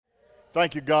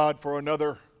Thank you, God, for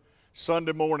another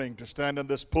Sunday morning to stand in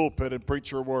this pulpit and preach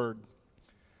your word.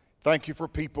 Thank you for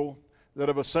people that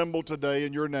have assembled today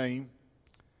in your name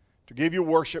to give you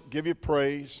worship, give you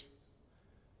praise,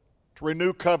 to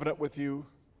renew covenant with you,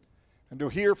 and to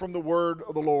hear from the word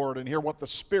of the Lord and hear what the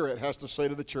Spirit has to say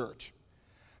to the church.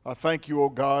 I thank you, O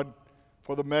God,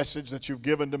 for the message that you've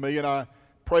given to me, and I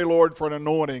pray, Lord, for an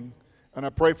anointing, and I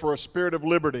pray for a spirit of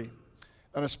liberty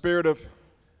and a spirit of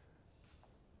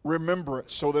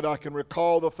remembrance so that I can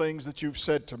recall the things that you've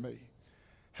said to me.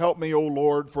 Help me, O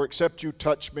Lord, for except you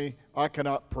touch me, I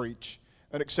cannot preach.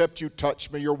 And except you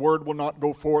touch me, your word will not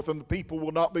go forth and the people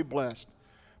will not be blessed.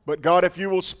 But God, if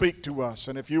you will speak to us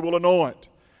and if you will anoint,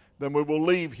 then we will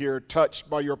leave here touched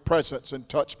by your presence and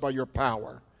touched by your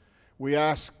power. We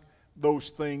ask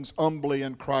those things humbly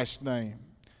in Christ's name.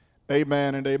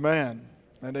 Amen and amen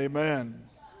and amen.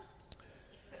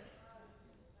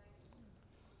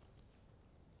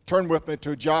 Turn with me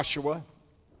to Joshua,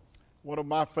 one of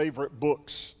my favorite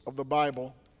books of the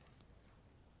Bible.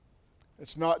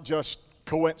 It's not just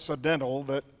coincidental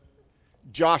that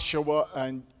Joshua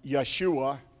and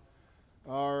Yeshua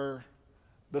are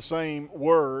the same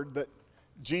word, that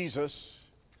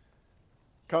Jesus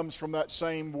comes from that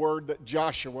same word that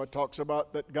Joshua talks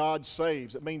about, that God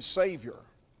saves. It means Savior.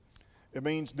 It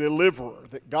means deliverer,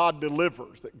 that God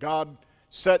delivers, that God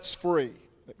sets free,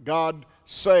 that God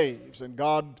saves, and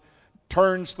God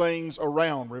turns things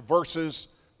around, reverses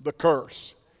the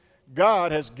curse.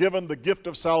 God has given the gift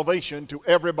of salvation to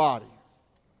everybody.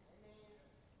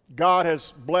 God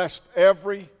has blessed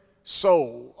every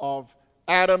soul of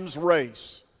Adam's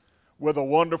race with a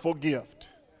wonderful gift,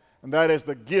 and that is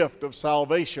the gift of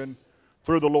salvation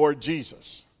through the Lord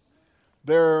Jesus.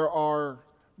 There are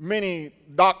many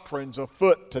doctrines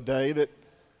afoot today that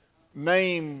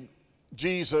name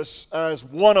Jesus as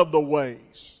one of the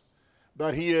ways,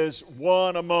 that he is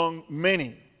one among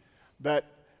many, that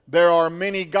there are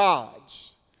many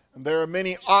gods, and there are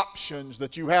many options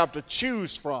that you have to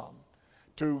choose from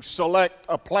to select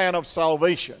a plan of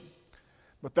salvation.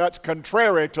 But that's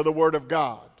contrary to the Word of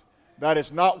God. That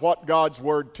is not what God's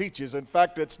Word teaches. In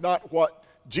fact, it's not what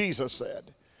Jesus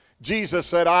said. Jesus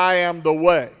said, I am the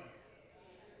way.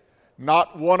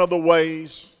 Not one of the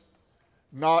ways,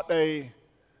 not a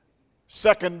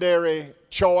secondary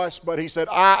choice, but he said,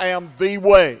 I am the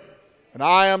way, and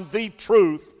I am the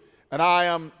truth, and I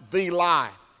am the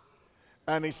life.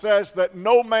 And he says that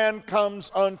no man comes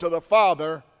unto the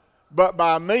Father but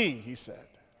by me, he said.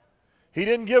 He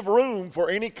didn't give room for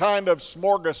any kind of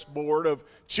smorgasbord of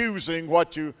choosing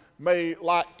what you may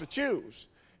like to choose.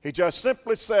 He just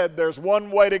simply said there's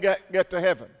one way to get to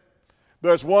heaven.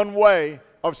 There's one way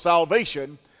of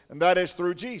salvation, and that is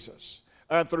through Jesus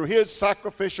and through his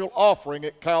sacrificial offering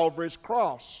at Calvary's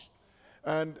cross.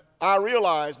 And I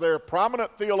realize there are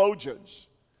prominent theologians,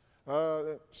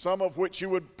 some of which you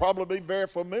would probably be very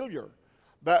familiar,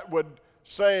 that would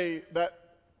say that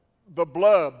the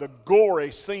blood, the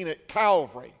gory scene at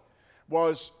Calvary,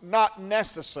 was not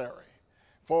necessary,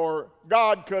 for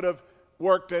God could have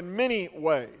worked in many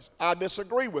ways. I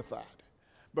disagree with that,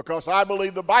 because I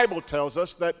believe the Bible tells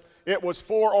us that it was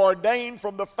foreordained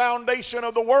from the foundation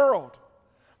of the world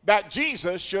that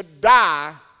Jesus should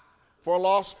die for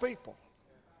lost people.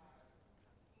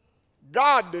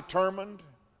 God determined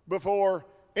before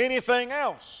anything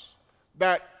else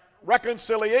that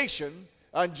reconciliation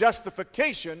and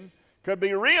justification could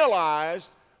be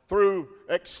realized through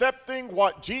accepting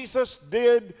what Jesus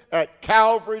did at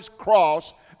Calvary's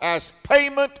cross as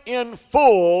payment in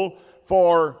full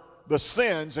for the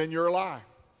sins in your life.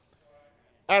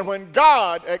 And when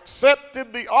God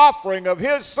accepted the offering of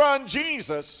his Son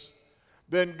Jesus,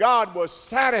 then God was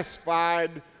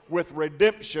satisfied with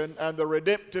redemption and the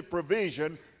redemptive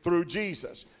provision through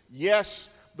Jesus.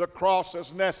 Yes, the cross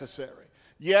is necessary.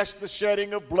 Yes, the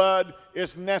shedding of blood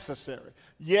is necessary.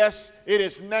 Yes, it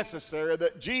is necessary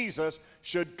that Jesus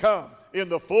should come in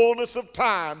the fullness of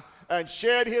time and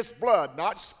shed his blood,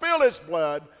 not spill his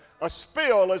blood. A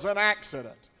spill is an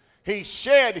accident. He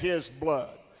shed his blood.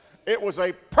 It was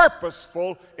a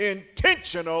purposeful,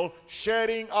 intentional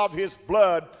shedding of his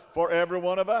blood for every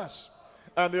one of us.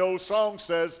 And the old song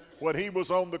says, when he was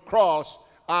on the cross,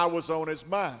 I was on his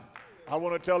mind. I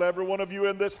want to tell every one of you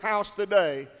in this house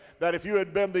today that if you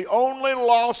had been the only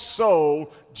lost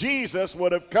soul, Jesus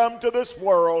would have come to this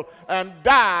world and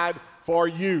died for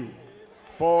you.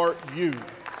 For you.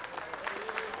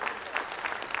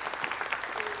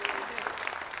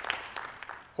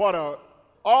 What a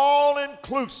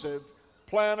all-inclusive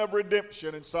plan of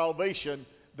redemption and salvation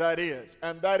that is.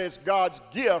 And that is God's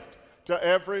gift to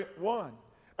everyone.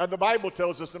 And the Bible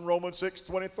tells us in Romans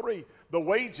 6:23, the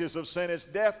wages of sin is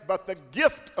death, but the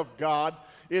gift of God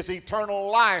is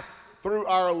eternal life through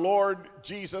our Lord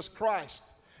Jesus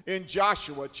Christ. In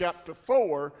Joshua chapter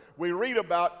 4, we read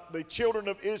about the children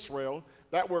of Israel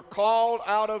that were called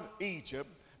out of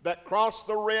Egypt, that crossed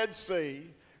the Red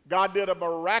Sea. God did a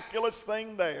miraculous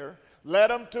thing there, led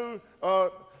them to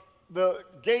the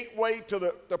gateway to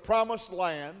the promised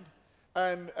land,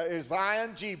 and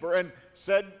Zion Geber, and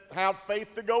said, have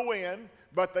faith to go in,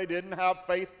 but they didn't have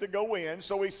faith to go in.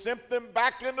 So he sent them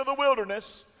back into the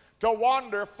wilderness to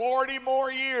wander 40 more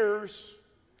years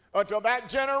until that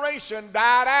generation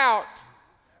died out.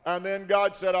 And then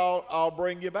God said, I'll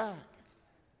bring you back.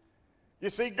 You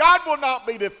see, God will not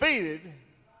be defeated.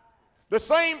 The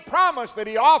same promise that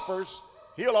he offers,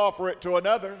 he'll offer it to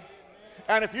another.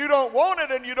 And if you don't want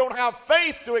it and you don't have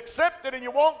faith to accept it and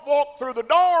you won't walk through the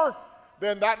door,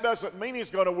 then that doesn't mean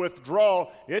he's going to withdraw.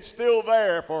 It's still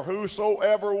there for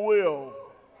whosoever will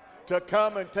to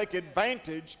come and take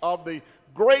advantage of the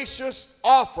gracious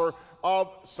offer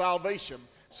of salvation.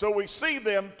 So we see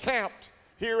them camped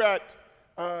here at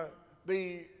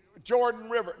the Jordan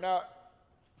River. Now,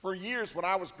 for years when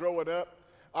I was growing up,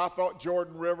 I thought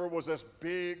Jordan River was this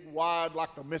big, wide,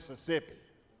 like the Mississippi.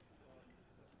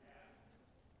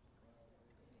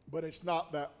 But it's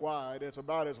not that wide. It's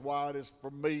about as wide as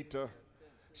from me to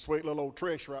sweet little old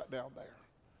Trish right down there.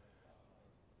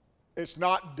 It's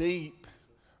not deep.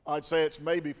 I'd say it's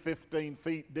maybe 15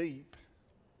 feet deep.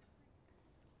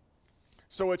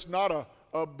 So it's not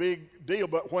a big deal,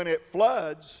 but when it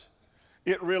floods,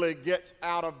 it really gets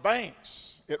out of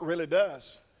banks. It really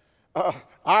does.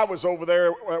 I was over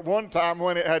there at one time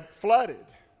when it had flooded.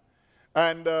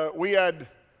 And we had,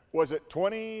 was it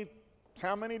 20,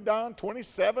 how many, Don?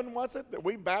 27 was it that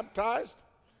we baptized?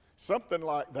 Something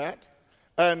like that.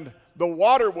 And the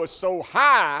water was so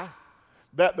high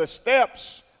that the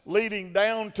steps leading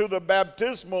down to the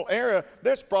baptismal area,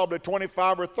 there's probably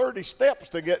 25 or 30 steps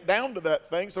to get down to that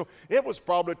thing. So it was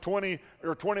probably 20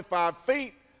 or 25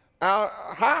 feet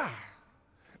high.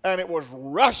 And it was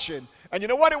rushing. And you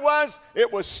know what it was?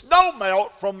 It was snow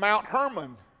melt from Mount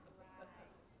Hermon.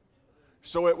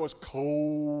 So it was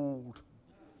cold.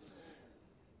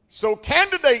 So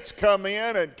candidates come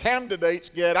in and candidates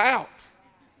get out.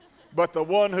 But the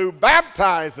one who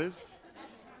baptizes,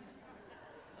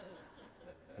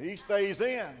 he stays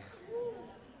in.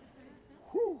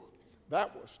 Whew,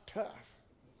 that was tough.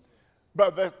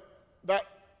 But that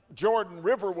Jordan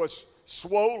River was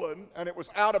swollen and it was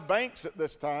out of banks at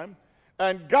this time.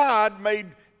 And God made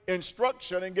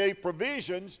instruction and gave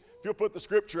provisions. If you'll put the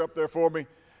scripture up there for me.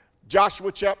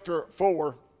 Joshua chapter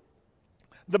 4.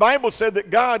 The Bible said that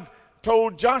God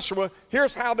told Joshua,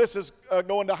 here's how this is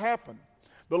going to happen.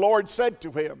 The Lord said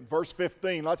to him, verse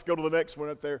 15, let's go to the next one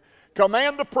up there.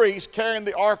 Command the priest carrying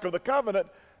the Ark of the Covenant,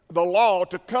 the law,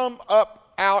 to come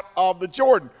up out of the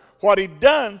Jordan. What he'd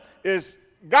done is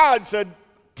God said,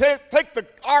 take the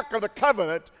Ark of the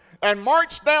Covenant and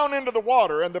march down into the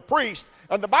water. And the priest,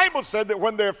 and the Bible said that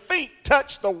when their feet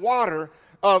touched the water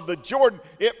of the Jordan,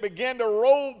 it began to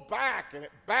roll back and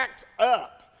it backed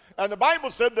up. And the Bible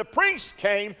said the priest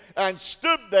came and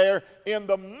stood there in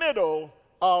the middle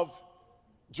of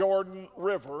Jordan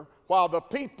River while the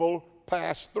people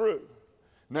passed through.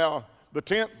 Now, the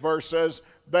 10th verse says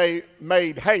they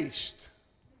made haste.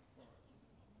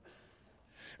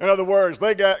 In other words,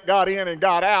 they got in and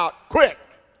got out quick.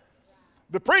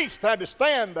 The priest had to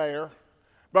stand there,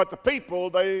 but the people,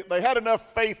 they had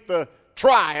enough faith to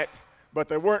try it, but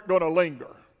they weren't going to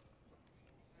linger.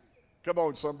 Come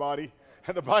on, somebody.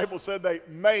 And the Bible said they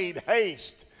made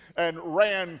haste and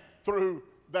ran through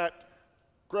that.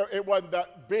 It wasn't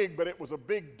that big, but it was a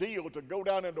big deal to go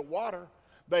down into water.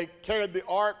 They carried the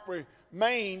ark,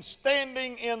 remained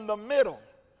standing in the middle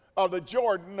of the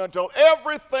Jordan until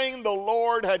everything the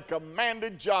Lord had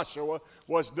commanded Joshua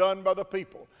was done by the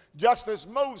people. Just as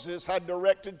Moses had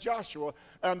directed Joshua,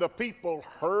 and the people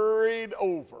hurried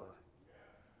over.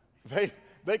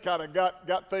 They kind of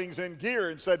got things in gear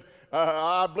and said,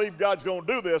 I believe God's going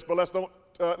to do this, but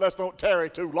let's don't tarry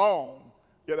too long.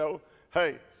 You know,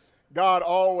 hey, God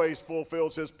always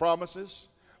fulfills his promises.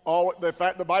 In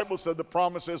fact, the Bible said the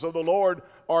promises of the Lord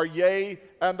are yea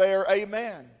and they are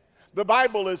amen. The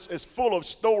Bible is full of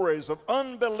stories of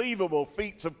unbelievable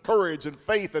feats of courage and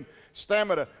faith and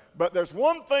stamina. But there's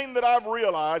one thing that I've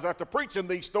realized after preaching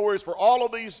these stories for all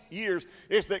of these years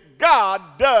is that God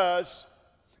does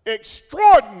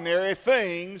extraordinary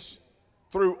things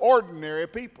through ordinary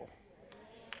people.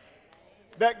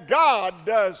 That God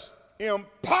does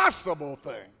impossible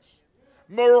things,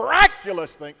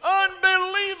 miraculous things,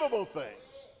 unbelievable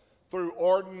things through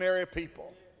ordinary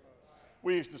people.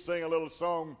 We used to sing a little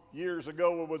song years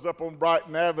ago when I was up on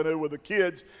Brighton Avenue with the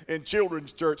kids in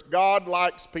children's church. God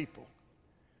likes people.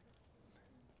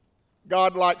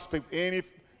 God likes people. Any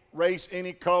race,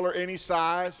 any color, any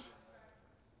size.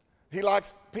 He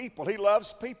likes people. He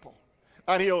loves people.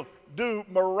 And he'll do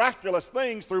miraculous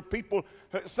things through people.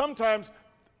 Sometimes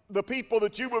the people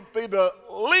that you would be the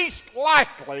least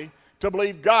likely to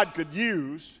believe God could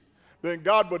use, then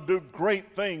God would do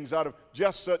great things out of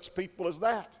just such people as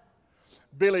that.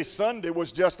 Billy Sunday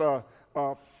was just a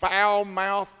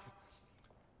foul-mouthed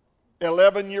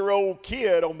 11-year-old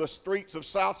kid on the streets of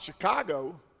South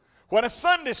Chicago when a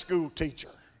Sunday school teacher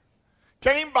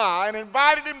came by and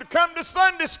invited him to come to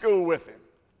Sunday school with him.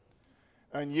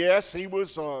 And yes, he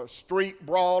was a street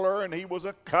brawler, and he was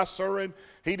a cusser, and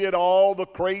he did all the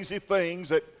crazy things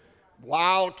that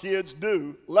wild kids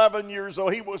do. 11 years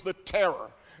old, he was the terror.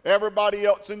 Everybody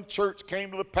else in church came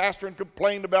to the pastor and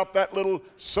complained about that little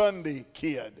Sunday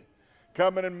kid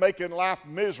coming and making life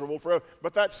miserable for him.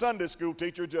 But that Sunday school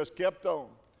teacher just kept on.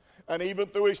 And even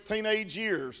through his teenage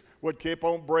years would keep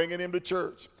on bringing him to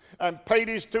church. And paid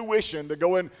his tuition to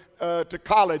go in to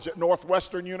college at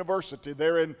Northwestern University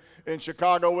there in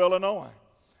Chicago, Illinois.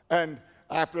 And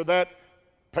after that,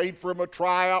 paid for him a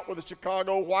tryout with the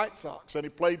Chicago White Sox. And he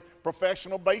played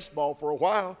professional baseball for a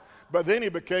while. But then he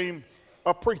became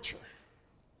a preacher.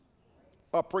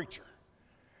 A preacher.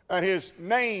 And his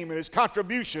name and his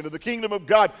contribution to the kingdom of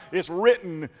God is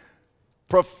written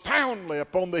profoundly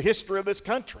upon the history of this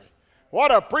country.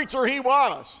 What a preacher he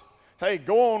was. Hey,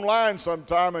 go online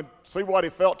sometime and see what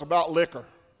he felt about liquor.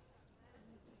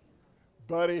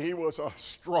 Buddy, he was a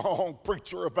strong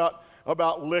preacher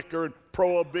about liquor and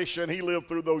prohibition. He lived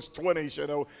through those 20s, you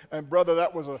know. And brother,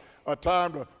 that was a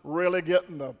time to really get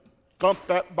in the thump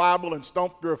that Bible and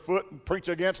stomp your foot and preach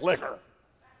against liquor.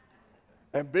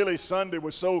 And Billy Sunday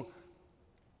was so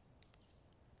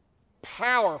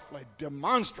powerfully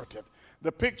demonstrative.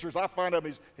 The pictures I find of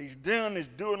him, he's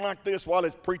doing like this while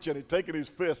he's preaching. He's taking his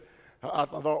fist. I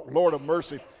thought, Lord of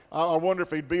mercy, I wonder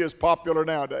if he'd be as popular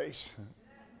nowadays.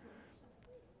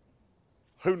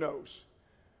 Who knows?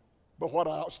 But what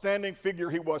an outstanding figure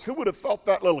he was. Who would have thought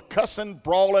that little cussing,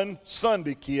 brawling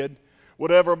Sunday kid would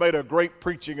ever made a great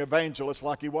preaching evangelist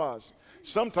like he was?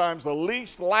 Sometimes the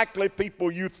least likely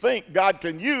people you think God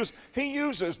can use, he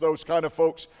uses those kind of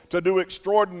folks to do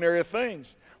extraordinary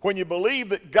things. When you believe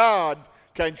that God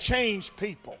can change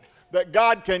people, that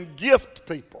God can gift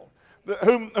people,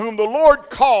 whom the Lord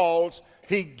calls,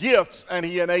 he gifts and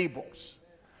he enables.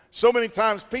 So many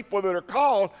times people that are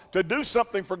called to do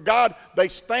something for God, they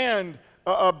stand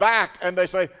back and they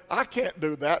say, I can't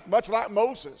do that, much like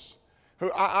Moses,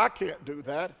 who I can't do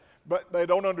that. But they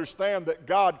don't understand that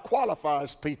God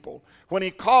qualifies people. When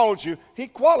he calls you, he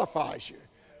qualifies you.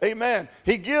 Amen.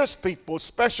 He gives people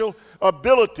special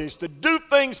abilities to do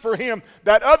things for him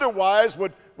that otherwise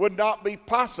would not be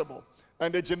possible.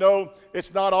 And did you know,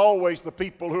 it's not always the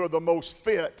people who are the most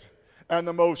fit and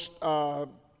the most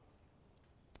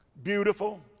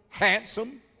beautiful,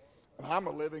 handsome. And I'm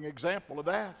a living example of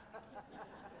that.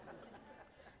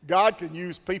 God can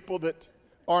use people that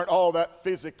aren't all that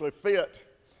physically fit.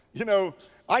 You know,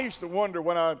 I used to wonder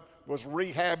when I was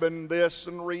rehabbing this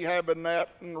and rehabbing that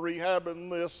and rehabbing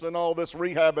this and all this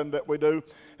rehabbing that we do.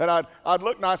 And I'd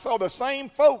look and I saw the same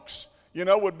folks, you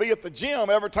know, would be at the gym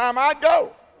every time I'd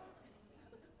go.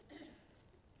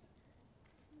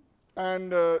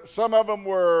 And some of them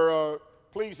were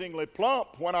pleasingly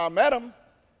plump when I met them.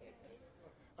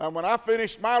 And when I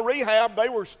finished my rehab, they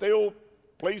were still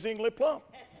pleasingly plump.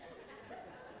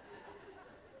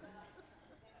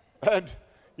 And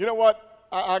you know what?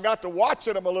 I got to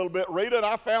watching them a little bit, Rita, and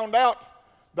I found out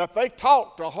that they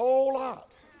talked a whole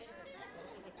lot.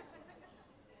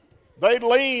 They'd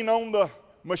lean on the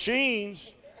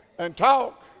machines and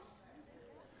talk.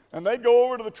 And they'd go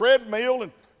over to the treadmill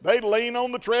and they'd lean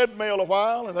on the treadmill a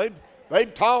while and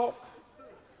they'd talk.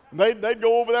 And they'd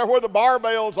go over there where the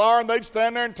barbells are and they'd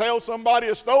stand there and tell somebody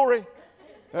a story.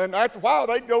 And after a while,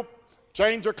 they'd go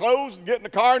change their clothes and get in the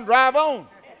car and drive on.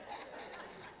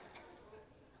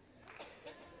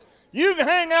 You can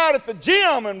hang out at the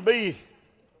gym and be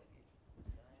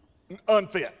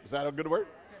unfit. Is that a good word?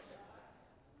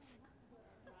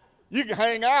 You can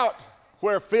hang out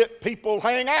where fit people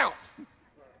hang out.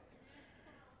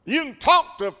 You can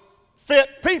talk to fit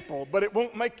people, but it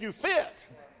won't make you fit.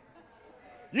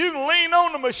 You can lean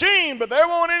on the machine, but there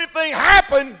won't anything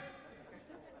happen.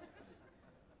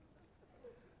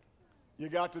 You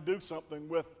got to do something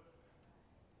with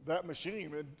that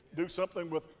machine and do something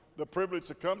with the privilege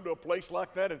to come to a place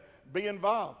like that and be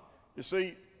involved. You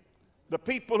see, The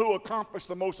people who accomplish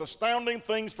the most astounding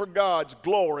things for God's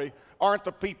glory aren't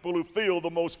the people who feel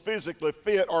the most physically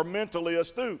fit or mentally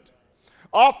astute.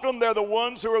 Often they're the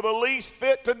ones who are the least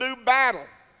fit to do battle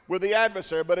with the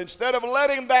adversary. But instead of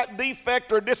letting that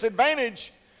defect or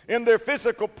disadvantage in their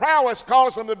physical prowess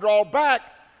cause them to draw back,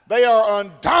 they are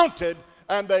undaunted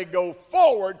and they go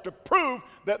forward to prove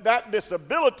that that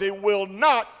disability will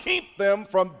not keep them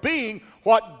from being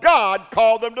what God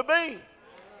called them to be.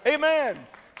 Amen.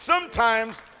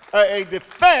 Sometimes a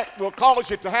defect will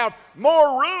cause you to have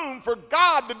more room for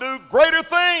God to do greater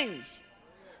things.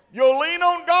 You'll lean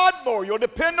on God more. You'll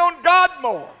depend on God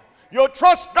more. You'll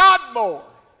trust God more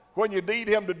when you need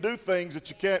Him to do things that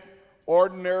you can't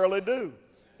ordinarily do.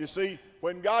 You see,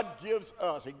 when God gives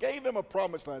us, He gave them a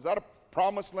promised land. Is that a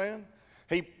promised land?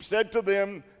 He said to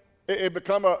them, it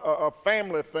become a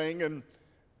family thing. In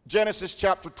Genesis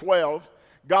chapter 12,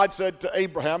 God said to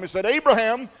Abraham, He said,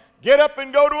 Abraham, get up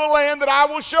and go to a land that I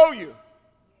will show you.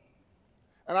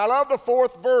 And I love the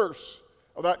 4th verse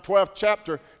of that 12th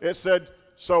chapter. It said,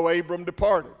 so Abram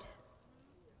departed.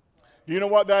 Do you know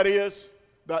what that is?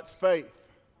 That's faith.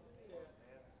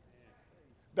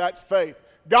 That's faith.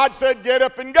 God said, get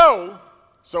up and go,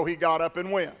 so he got up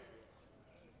and went.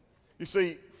 You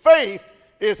see, faith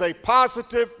is a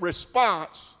positive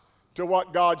response to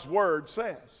what God's Word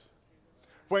says.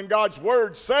 When God's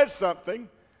Word says something,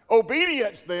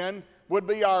 obedience then would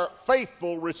be our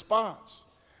faithful response.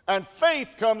 And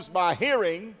faith comes by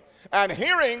hearing, and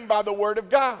hearing by the Word of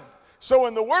God. So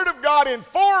when the Word of God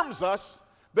informs us,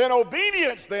 then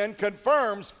obedience then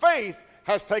confirms faith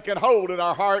has taken hold in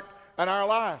our heart and our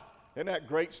life. Isn't that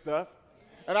great stuff?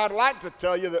 And I'd like to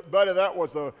tell you that, buddy, that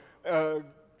was a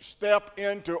step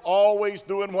into always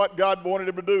doing what God wanted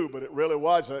him to do, but it really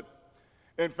wasn't.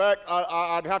 In fact,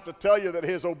 I'd have to tell you that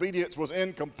his obedience was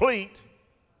incomplete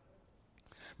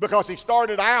because he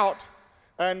started out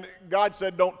and God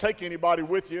said, don't take anybody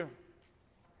with you.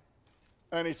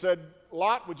 And he said,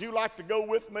 Lot, would you like to go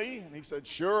with me? And he said,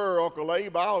 sure, Uncle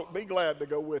Abe, I'll be glad to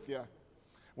go with you.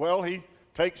 Well, he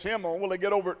takes him on. Well, they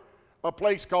get over at a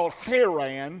place called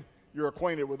Haran. You're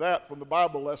acquainted with that from the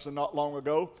Bible lesson not long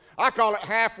ago. I call it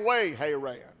halfway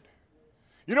Haran.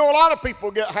 You know, a lot of people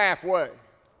get halfway.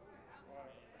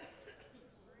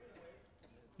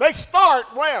 They start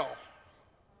well.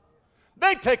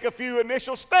 They take a few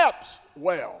initial steps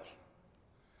well.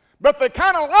 But they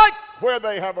kind of like where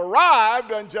they have arrived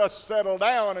and just settle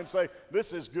down and say,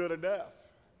 this is good enough.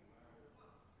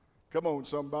 Come on,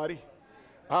 somebody.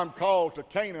 I'm called to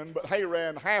Canaan, but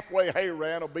Haran, halfway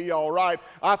Haran will be all right.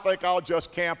 I think I'll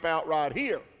just camp out right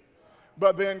here.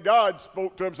 But then God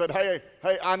spoke to him and said, hey,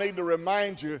 I need to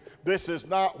remind you, this is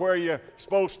not where you're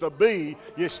supposed to be.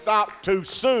 You stopped too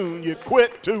soon. You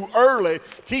quit too early.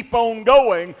 Keep on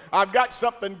going. I've got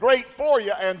something great for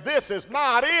you, and this is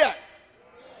not it.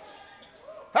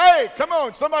 Hey, come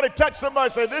on. Somebody touch somebody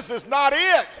and say, this is not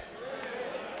it.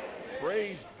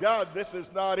 Praise God, this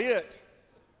is not it.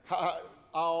 How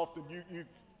often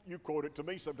you quote it to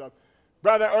me sometimes.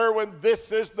 Brother Irwin,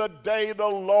 this is the day the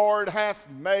Lord hath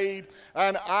made,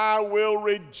 and I will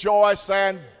rejoice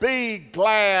and be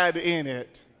glad in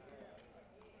it.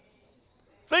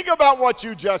 Think about what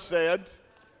you just said.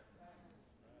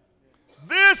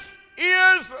 This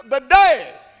is the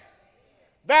day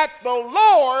that the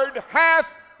Lord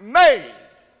hath made.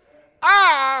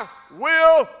 I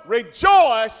will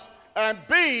rejoice and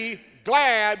be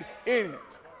glad in it.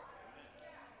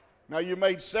 Now, you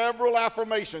made several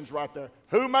affirmations right there.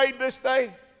 Who made this day?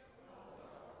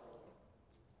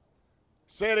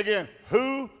 Say it again.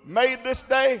 Who made this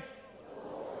day?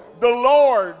 The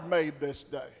Lord made this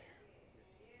day.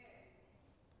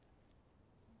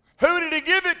 Who did he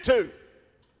give it to?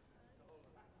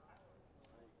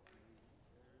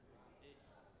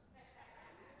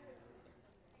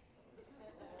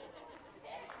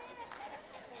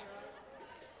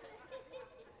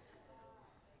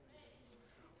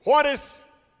 What is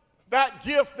that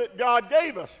gift that God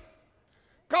gave us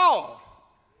called?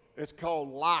 It's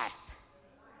called life.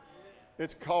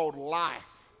 It's called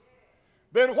life.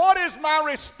 Then what is my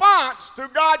response to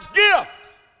God's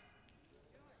gift?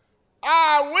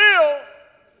 I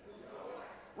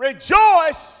will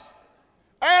rejoice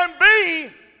and be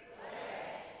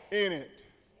in it.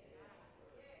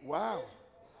 Wow.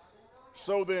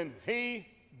 So then he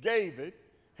gave it.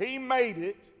 He made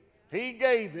it. He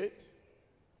gave it.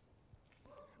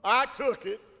 I took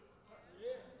it,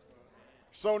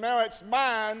 so now it's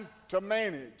mine to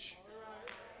manage.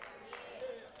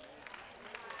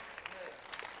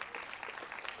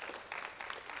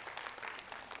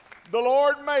 The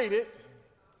Lord made it,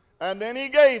 and then he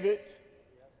gave it.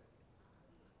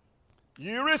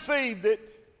 You received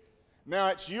it. Now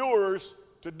it's yours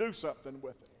to do something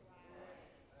with it.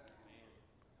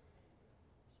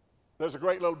 There's a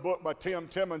great little book by Tim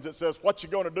Timmons that says, what you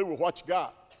going to do with what you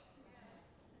got?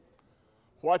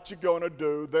 What you going to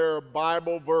do? There are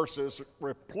Bible verses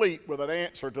replete with an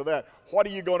answer to that. What are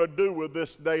you going to do with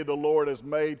this day the Lord has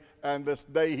made and this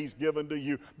day He's given to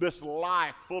you? This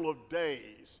life full of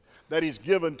days that He's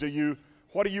given to you,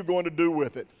 what are you going to do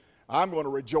with it? I'm going to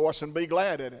rejoice and be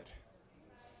glad in it.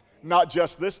 Not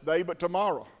just this day, but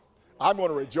tomorrow. I'm going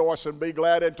to rejoice and be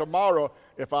glad in tomorrow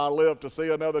if I live to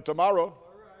see another tomorrow.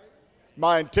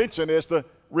 My intention is to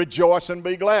rejoice and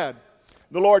be glad.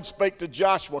 The Lord spake to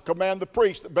Joshua, command the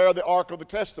priests that bear the ark of the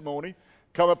testimony,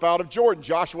 come up out of Jordan.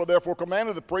 Joshua therefore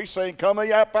commanded the priests, saying, come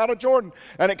ye up out of Jordan.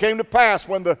 And it came to pass,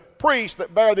 when the priests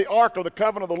that bear the ark of the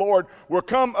covenant of the Lord were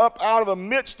come up out of the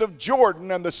midst of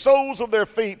Jordan, and the soles of their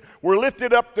feet were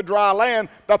lifted up to dry land,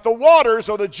 that the waters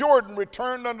of the Jordan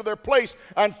returned unto their place,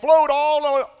 and flowed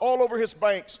all over his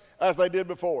banks, as they did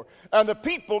before. And the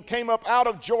people came up out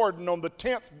of Jordan on the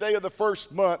 10th day of the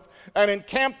first month, and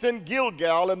encamped in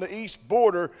Gilgal in the east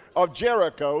border of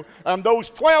Jericho. And those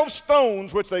 12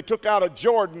 stones which they took out of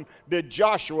Jordan did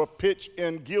Joshua pitch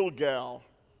in Gilgal.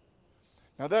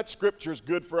 Now that scripture is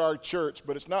good for our church,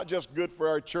 but it's not just good for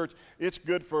our church, it's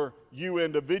good for you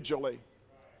individually.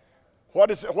 What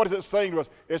is it saying to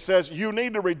us? It says you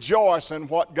need to rejoice in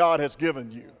what God has given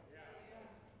you.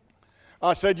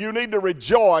 I said you need to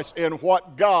rejoice in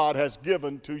what God has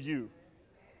given to you.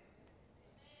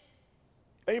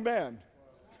 Amen.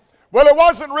 Well, it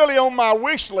wasn't really on my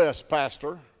wish list,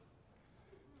 Pastor.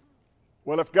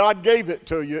 Well, if God gave it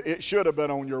to you, it should have been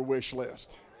on your wish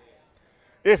list.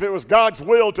 If it was God's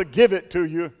will to give it to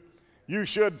you, you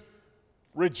should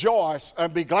rejoice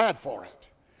and be glad for it.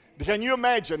 Can you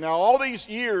imagine now, all these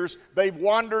years they've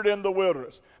wandered in the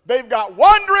wilderness. They've got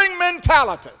wandering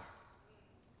mentality.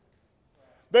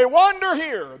 They wander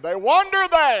here, they wander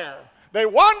there, they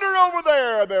wander over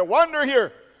there, they wander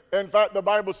here. In fact, the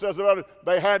Bible says about it,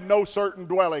 they had no certain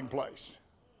dwelling place.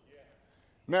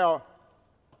 Now,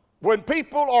 when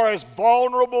people are as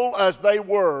vulnerable as they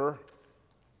were,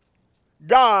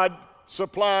 God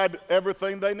supplied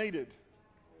everything they needed.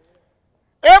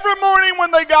 Every morning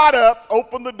when they got up,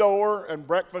 opened the door, and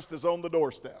breakfast is on the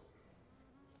doorstep.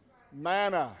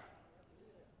 Manna.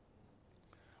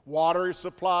 Water is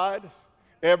supplied.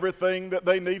 Everything that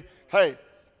they need. Hey,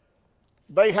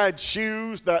 they had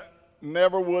shoes that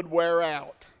never would wear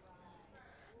out.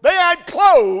 They had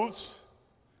clothes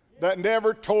that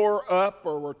never tore up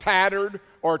or were tattered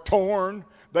or torn.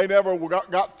 They never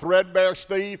got threadbare,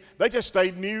 Steve. They just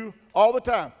stayed new all the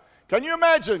time. Can you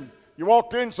imagine? You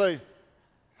walked in and say,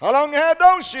 how long you had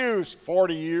those shoes?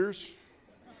 40 years.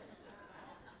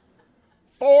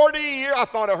 40 years. I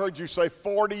thought I heard you say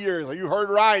 40 years. You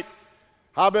heard right.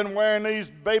 I've been wearing these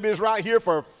babies right here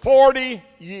for 40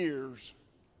 years.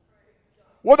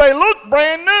 Well, they look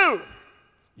brand new.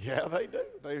 Yeah, they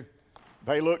do.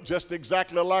 They look just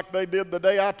exactly like they did the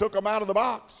day I took them out of the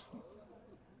box.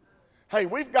 Hey,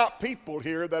 we've got people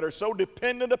here that are so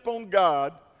dependent upon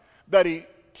God that He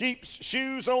keeps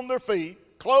shoes on their feet,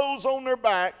 clothes on their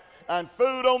back, and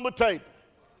food on the table.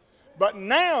 But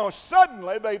now,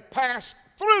 suddenly, they've passed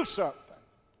through something.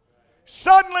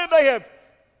 Suddenly, they have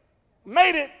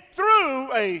made it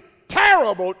through a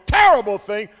terrible, terrible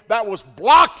thing that was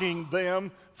blocking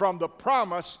them from the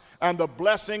promise and the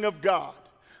blessing of God.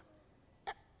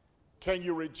 Can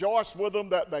you rejoice with them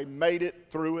that they made it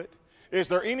through it? Is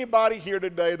there anybody here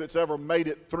today that's ever made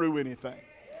it through anything?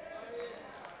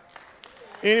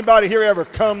 Anybody here ever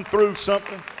come through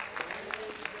something?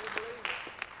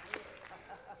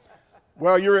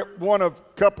 Well, you're at one of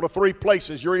a couple of three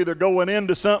places. You're either going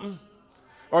into something,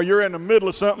 or you're in the middle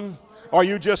of something, or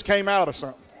you just came out of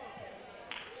something.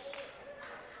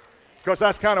 Because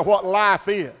that's kind of what life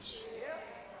is.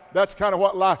 That's kind of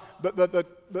what life,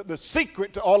 the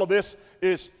secret to all of this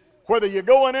is whether you're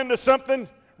going into something,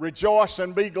 rejoice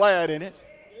and be glad in it.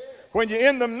 When you're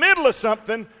in the middle of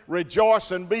something,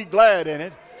 rejoice and be glad in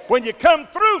it. When you come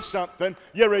through something,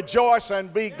 you rejoice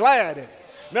and be glad in it.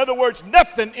 In other words,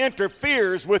 nothing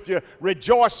interferes with you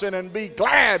rejoicing and be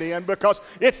glad in, because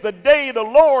it's the day the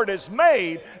Lord has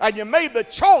made, and you made the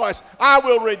choice, I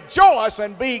will rejoice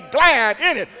and be glad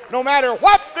in it. No matter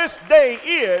what this day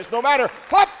is, no matter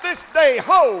what this day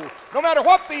holds, no matter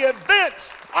what the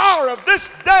events are of this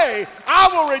day, I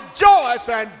will rejoice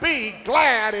and be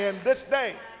glad in this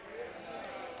day.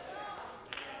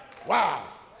 Wow.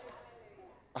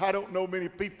 I don't know many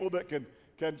people that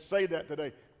can say that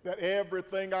today. That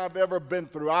everything I've ever been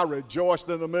through, I rejoiced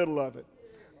in the middle of it.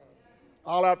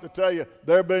 I'll have to tell you,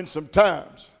 there have been some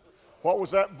times What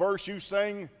was that verse you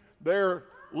sang there,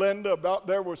 Linda, about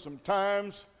there were some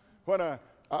times when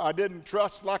I didn't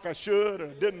trust like I should,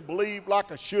 and I didn't believe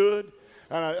like I should,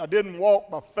 and I didn't walk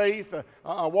by faith.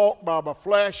 I walked by my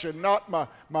flesh and not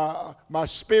my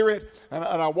spirit, and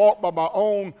I walked by my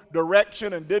own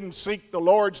direction and didn't seek the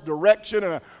Lord's direction,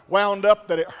 and I wound up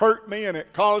that it hurt me and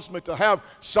it caused me to have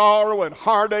sorrow and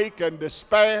heartache and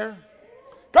despair.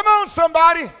 Come on,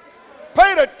 somebody.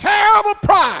 Paid a terrible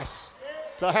price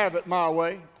to have it my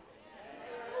way.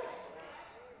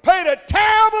 Paid a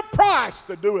terrible price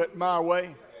to do it my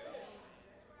way.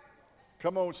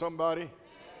 Come on, somebody.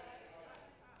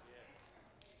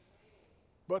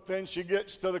 But then she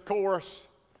gets to the chorus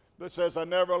that says, I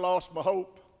never lost my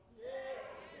hope,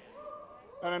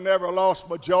 and I never lost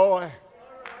my joy,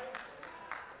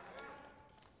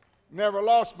 never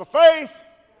lost my faith,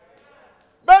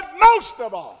 but most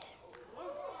of all,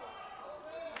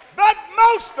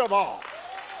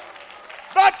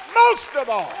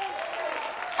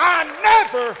 I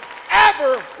never,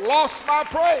 ever lost my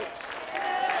praise.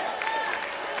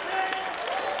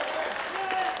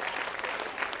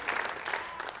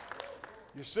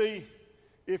 You see,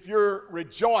 if your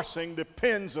rejoicing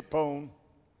depends upon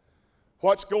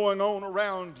what's going on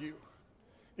around you,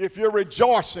 if your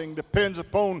rejoicing depends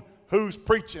upon who's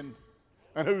preaching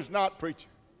and who's not preaching,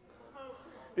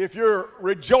 if your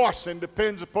rejoicing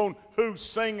depends upon who's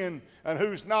singing and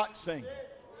who's not singing,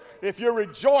 if your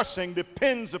rejoicing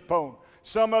depends upon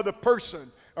some other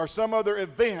person or some other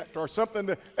event or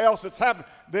something else that's happened,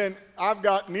 then I've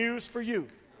got news for you.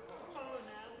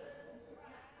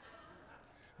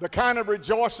 The kind of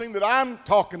rejoicing that I'm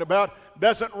talking about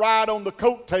doesn't ride on the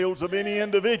coattails of any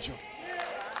individual.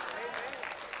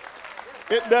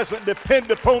 It doesn't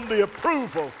depend upon the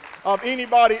approval of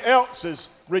anybody else's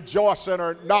rejoicing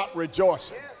or not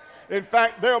rejoicing. In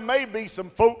fact, there may be some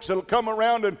folks that'll come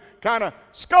around and kind of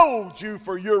scold you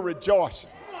for your rejoicing.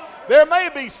 There may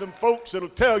be some folks that'll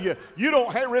tell you, you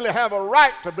don't really have a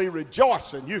right to be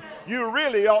rejoicing. You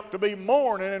really ought to be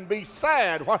mourning and be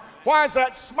sad. Why is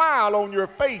that smile on your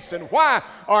face? And why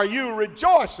are you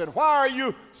rejoicing? Why are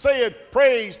you saying,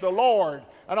 praise the Lord,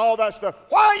 and all that stuff?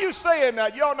 Why are you saying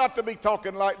that? You ought not to be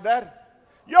talking like that.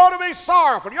 You ought to be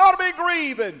sorrowful. You ought to be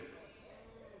grieving.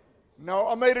 No,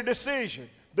 I made a decision.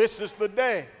 This is the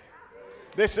day.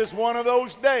 This is one of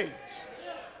those days.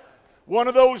 One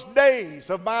of those days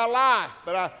of my life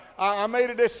that I made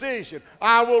a decision.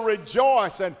 I will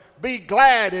rejoice and be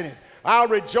glad in it. I'll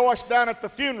rejoice down at the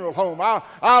funeral home.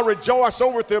 I'll rejoice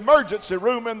over at the emergency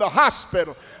room in the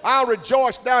hospital. I'll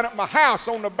rejoice down at my house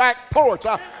on the back porch.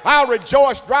 I'll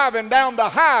rejoice driving down the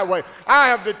highway. I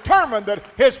have determined that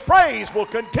His praise will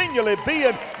continually be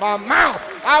in my mouth.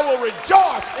 I will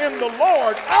rejoice in the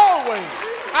Lord always.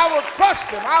 I will trust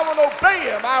Him. I will obey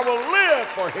Him. I will live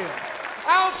for Him.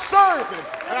 I'll serve Him,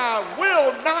 and I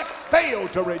will not fail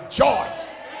to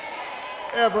rejoice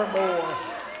evermore.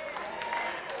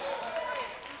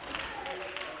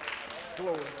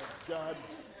 Glory to God.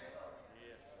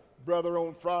 Brother,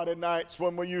 on Friday nights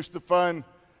when we used to find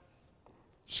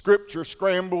scripture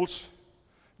scrambles,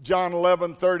 John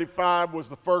 11:35 was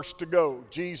the first to go.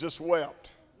 Jesus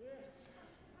wept.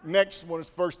 Next one is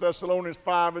 1 Thessalonians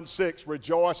 5:6,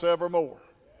 rejoice evermore.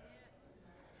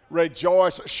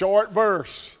 Rejoice, short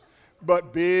verse,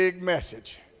 but big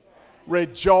message.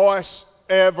 Rejoice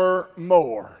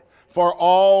evermore. For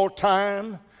all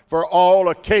time, for all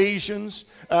occasions,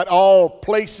 at all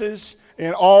places,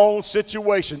 in all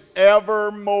situations,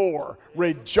 evermore.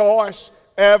 Rejoice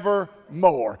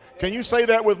evermore. Can you say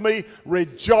that with me?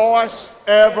 Rejoice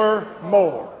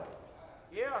evermore.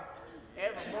 Yeah,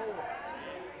 evermore.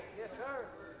 Yes, sir.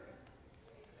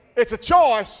 It's a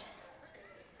choice.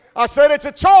 I said it's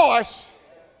a choice.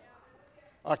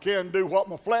 I can do what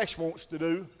my flesh wants to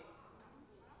do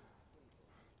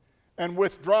and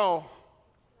withdraw.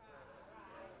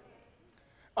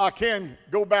 I can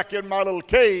go back in my little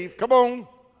cave, come on,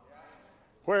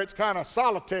 where it's kind of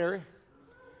solitary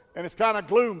and it's kind of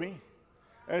gloomy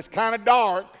and it's kind of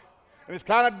dark and it's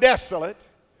kind of desolate.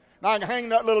 And I can hang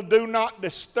that little do not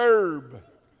disturb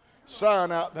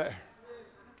sign out there.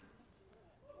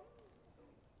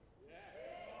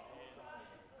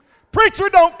 Preacher,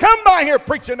 don't come by here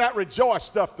preaching that rejoice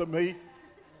stuff to me.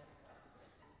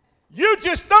 You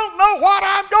just don't know what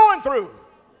I'm going through.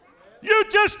 You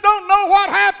just don't know what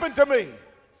happened to me.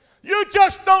 You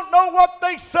just don't know what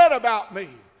they said about me.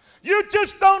 You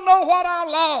just don't know what I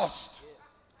lost.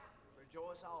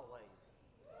 Rejoice always.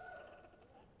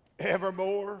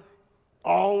 Evermore,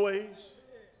 always.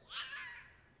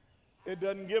 It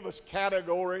doesn't give us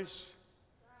categories.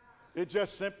 It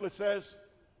just simply says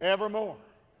evermore.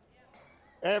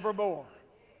 evermore,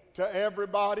 to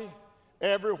everybody,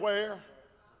 everywhere,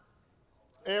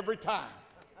 every time.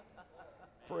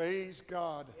 Praise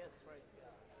God.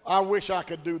 I wish I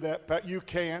could do that, but you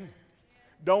can.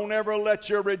 Don't ever let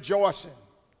your rejoicing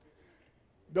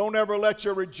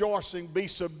be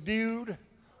subdued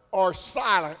or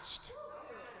silenced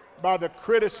by the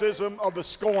criticism of the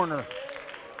scorner.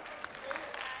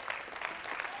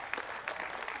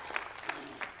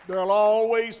 There'll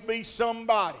always be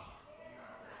somebody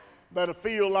that'll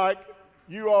feel like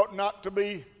you ought not to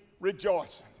be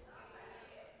rejoicing.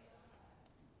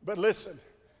 But listen,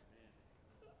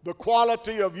 the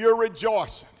quality of your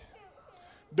rejoicing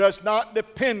does not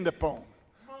depend upon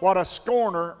what a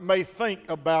scorner may think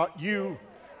about you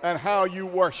and how you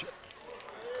worship.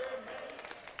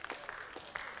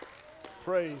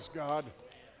 Praise God.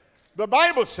 The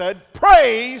Bible said,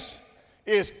 praise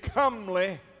is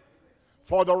comely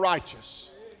for the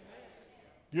righteous.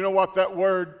 You know what that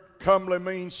word comely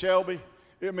means, Shelby?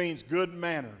 It means good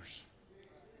manners.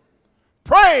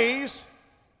 Praise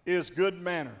is good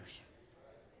manners.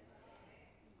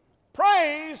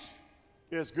 Praise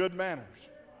is good manners.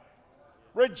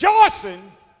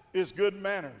 Rejoicing is good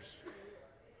manners.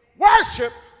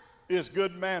 Worship is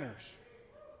good manners.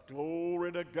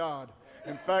 Glory to God.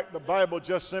 In fact, the Bible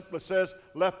just simply says,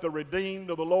 let the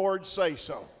redeemed of the Lord say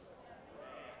so.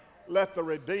 Let the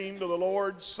redeemed of the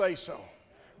Lord say so.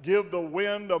 Give the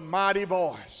wind a mighty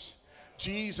voice.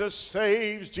 Jesus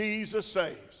saves, Jesus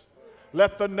saves.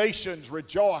 Let the nations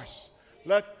rejoice.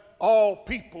 Let all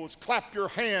peoples clap your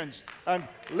hands and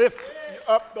lift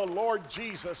up the Lord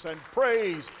Jesus and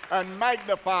praise and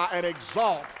magnify and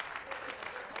exalt.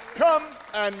 Come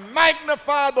and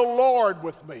magnify the Lord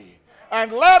with me,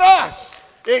 and let us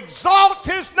exalt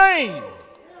his name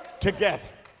together.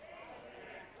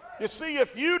 You see,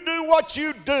 if you do what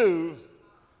you do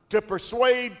to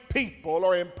persuade people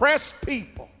or impress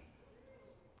people,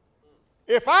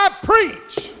 if I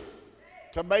preach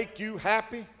to make you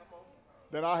happy,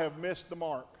 then I have missed the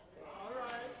mark.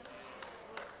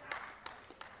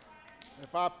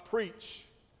 If I preach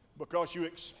because you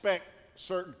expect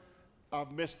certain,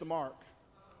 I've missed the mark.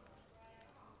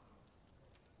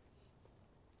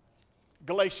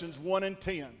 Galatians 1 and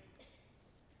 10,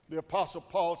 the Apostle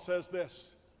Paul says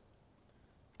this,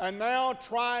 and now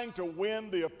trying to win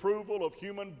the approval of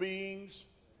human beings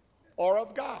or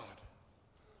of God.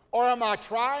 Or am I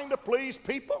trying to please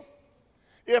people?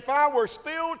 If I were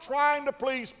still trying to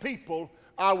please people,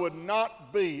 I would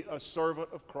not be a servant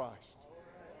of Christ.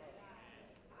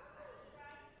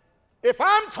 If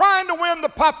I'm trying to win the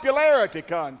popularity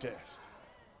contest,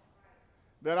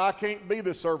 then I can't be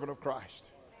the servant of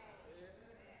Christ.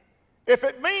 If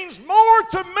it means more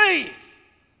to me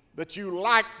that you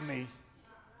like me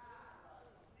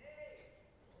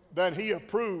than he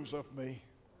approves of me,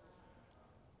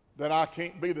 then I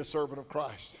can't be the servant of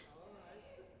Christ.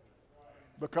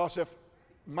 Because if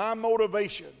my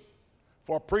motivation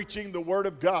for preaching the Word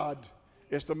of God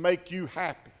is to make you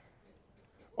happy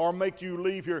or make you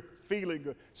leave here feeling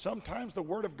good, sometimes the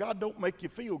Word of God don't make you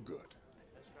feel good.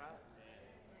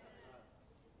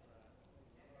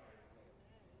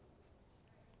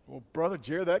 Well, Brother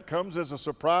Jerry, that comes as a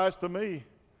surprise to me.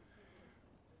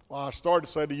 Well, I started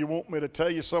to say, do you want me to tell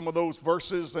you some of those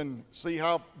verses and see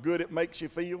how good it makes you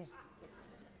feel?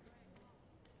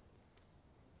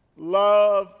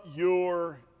 Love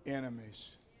your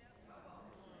enemies.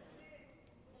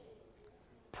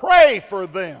 Pray for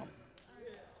them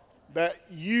that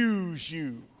use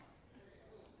you,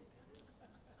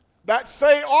 that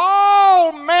say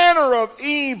all manner of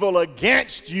evil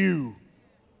against you.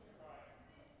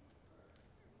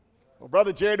 Well,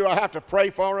 Brother Jerry, do I have to pray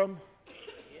for them?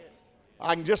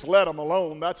 I can just let them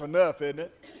alone. That's enough, isn't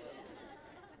it?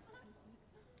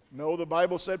 No, the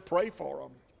Bible said pray for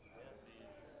them.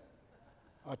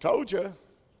 I told you.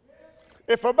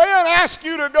 If a man asks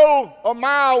you to go a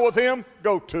mile with him,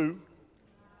 go 2.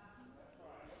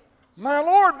 My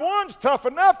Lord, 1's tough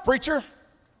enough, preacher.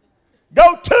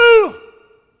 Go 2.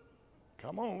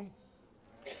 Come on.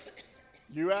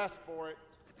 You ask for it.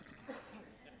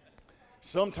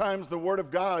 Sometimes the Word of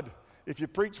God, if you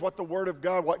preach what the Word of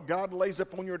God, what God lays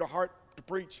upon your heart to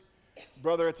preach,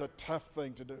 brother, it's a tough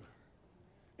thing to do.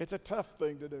 It's a tough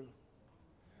thing to do.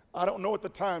 I don't know at the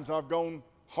times I've gone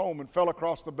home and fell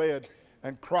across the bed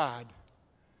and cried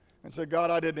and said, God,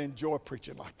 I didn't enjoy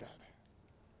preaching like that.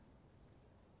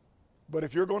 But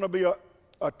if you're going to be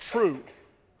a true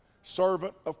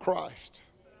servant of Christ,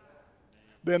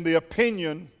 then the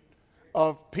opinion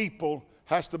of people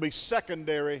has to be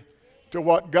secondary to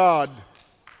what God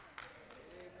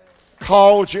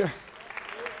called you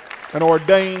and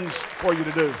ordains for you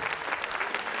to do.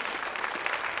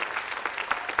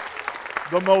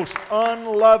 The most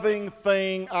unloving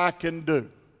thing I can do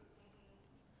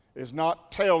is not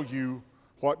tell you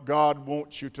what God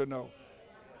wants you to know.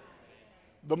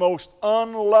 The most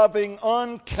unloving,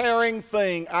 uncaring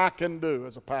thing I can do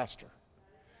as a pastor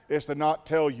is to not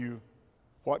tell you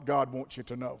what God wants you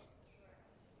to know.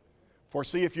 For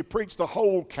see, if you preach the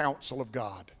whole counsel of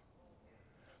God,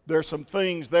 there's some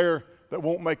things there that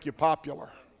won't make you popular.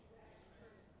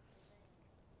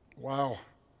 Wow.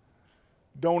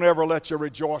 Don't ever let your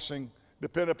rejoicing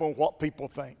depend upon what people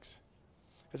think.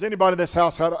 Has anybody in this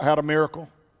house had a miracle?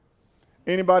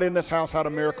 Anybody in this house had a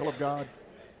miracle of God?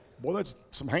 Boy, there's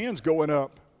some hands going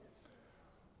up.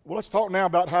 Well, let's talk now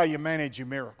about how you manage your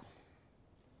miracle.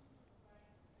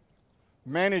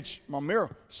 Manage my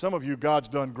miracle. Some of you, God's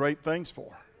done great things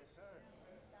for.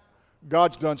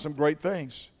 God's done some great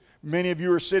things. Many of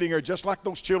you are sitting here just like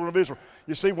those children of Israel.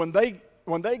 You see, when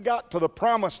they got to the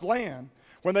promised land,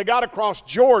 when they got across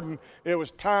Jordan, it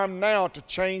was time now to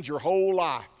change your whole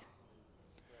life.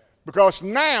 Because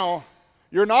now,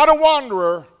 you're not a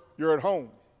wanderer, you're at home.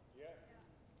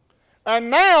 And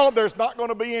now there's not going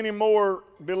to be any more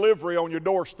delivery on your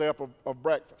doorstep of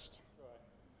breakfast.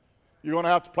 You're going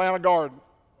to have to plant a garden.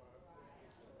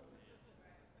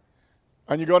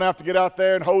 And you're going to have to get out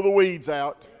there and hoe the weeds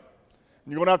out.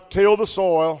 And you're going to have to till the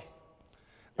soil.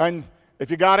 And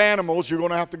if you got animals, you're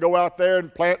going to have to go out there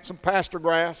and plant some pasture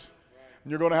grass.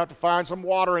 And you're going to have to find some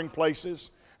watering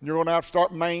places. And you're going to have to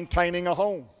start maintaining a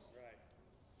home.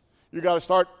 You got to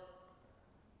start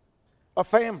a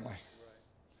family.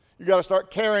 You got to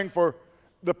start caring for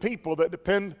the people that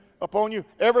depend upon you.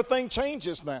 Everything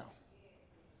changes now.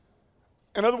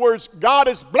 In other words, God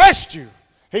has blessed you.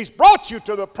 He's brought you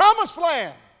to the promised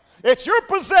land. It's your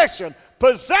possession.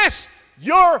 Possess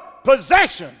your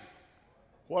possession.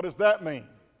 What does that mean?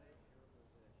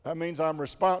 That means I'm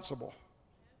responsible.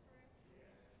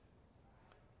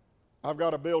 I've got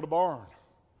to build a barn.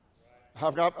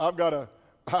 I've got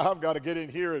to get in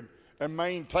here and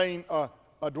maintain a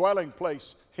dwelling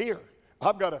place here.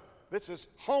 This is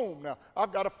home now.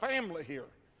 I've got a family here.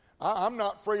 I'm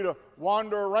not free to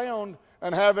wander around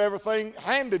and have everything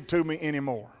handed to me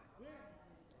anymore.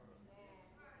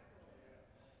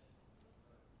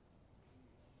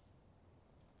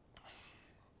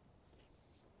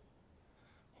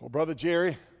 Well, Brother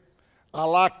Jerry, I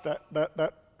like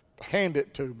that hand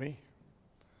it to me.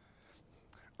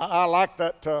 I like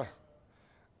that.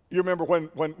 You remember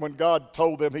when God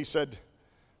told them, he said,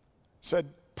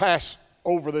 pass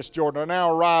over this Jordan.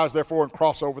 Now arise, therefore, and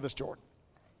cross over this Jordan.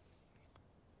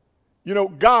 You know,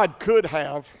 God could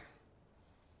have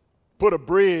put a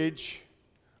bridge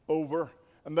over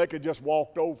and they could just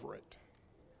walked over it.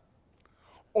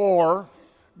 Or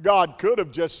God could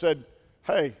have just said,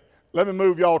 hey, let me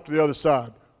move y'all to the other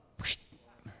side.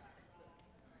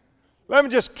 Let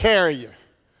me just carry you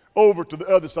over to the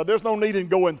other side. There's no need in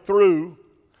going through.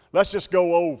 Let's just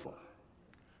go over.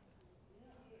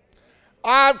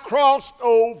 I've crossed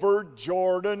over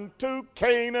Jordan to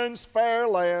Canaan's fair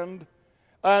land,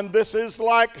 and this is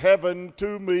like heaven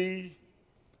to me.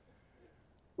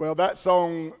 Well, that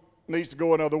song needs to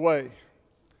go another way.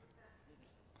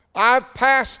 I've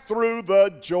passed through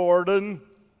the Jordan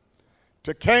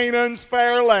to Canaan's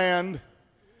fair land,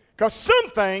 because some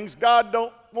things God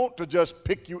don't want to just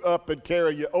pick you up and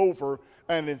carry you over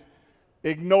and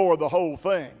ignore the whole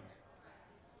thing.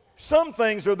 Some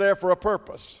things are there for a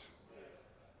purpose.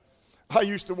 I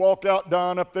used to walk out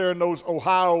down up there in those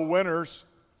Ohio winters,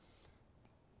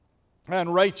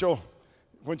 and Rachel,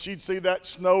 when she'd see that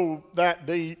snow that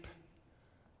deep,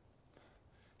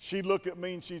 she'd look at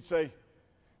me and she'd say,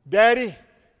 Daddy,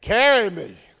 carry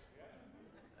me.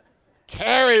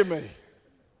 Carry me.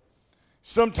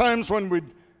 Sometimes when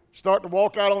we'd start to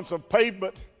walk out on some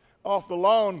pavement off the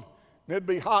lawn, and it'd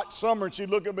be hot summer, and she'd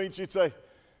look at me and she'd say,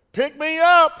 pick me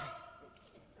up.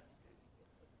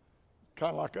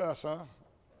 Kind of like us, huh?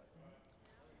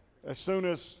 As soon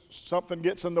as something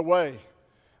gets in the way,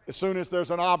 as soon as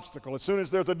there's an obstacle, as soon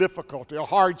as there's a difficulty, a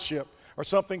hardship, or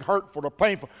something hurtful or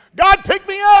painful, God, pick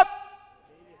me up.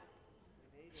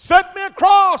 Set me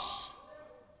across.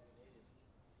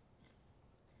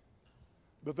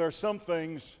 But there's some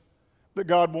things that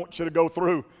God wants you to go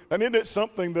through. And isn't it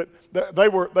something that they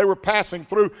were passing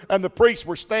through, and the priests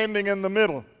were standing in the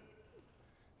middle?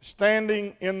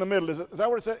 Standing in the middle. Is that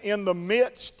what it said? In the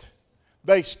midst.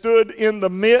 They stood in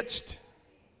the midst.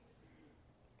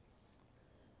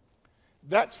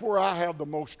 That's where I have the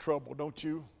most trouble, don't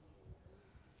you?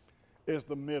 Is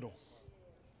the middle.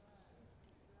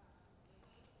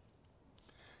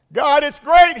 God, it's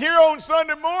great here on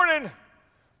Sunday morning,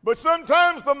 but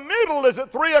sometimes the middle is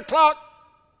at 3 o'clock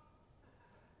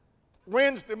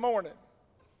Wednesday morning.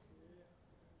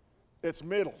 It's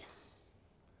middle.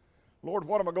 Lord,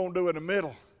 what am I going to do in the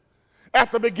middle?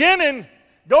 At the beginning,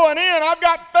 going in, I've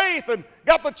got faith and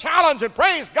got the challenge, and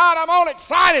praise God, I'm all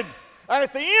excited. And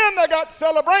at the end, I got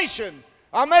celebration.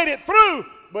 I made it through,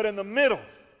 but in the middle,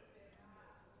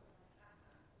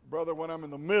 brother, when I'm in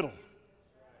the middle,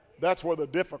 that's where the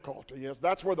difficulty is.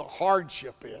 That's where the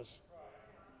hardship is.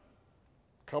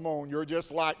 Come on, you're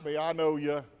just like me. I know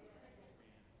you.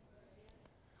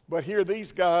 But here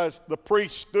these guys, the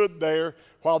priest stood there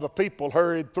while the people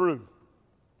hurried through.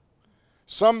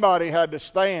 Somebody had to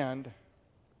stand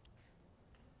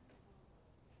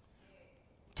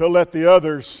to let the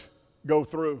others go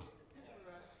through.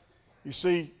 You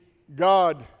see,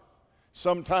 God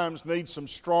sometimes needs some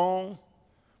strong,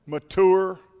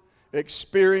 mature,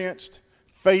 experienced,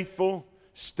 faithful,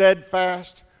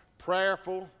 steadfast,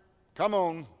 prayerful, come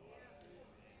on,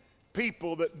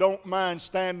 people that don't mind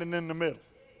standing in the middle.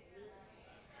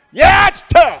 Yeah, it's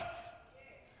tough.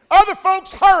 Other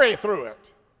folks hurry through it.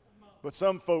 But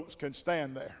some folks can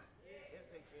stand there.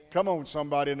 Come on,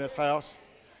 somebody in this house.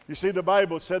 You see, the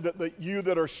Bible said that you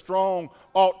that are strong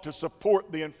ought to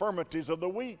support the infirmities of the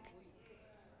weak.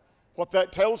 What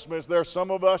that tells me is there are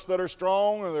some of us that are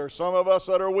strong and there are some of us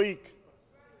that are weak.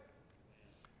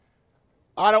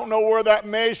 I don't know where that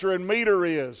measuring meter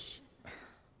is.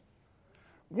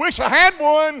 Wish I had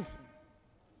one.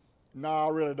 No, I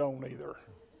really don't either.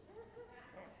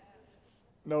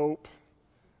 Nope,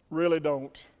 really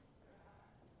don't.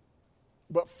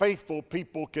 But faithful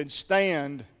people can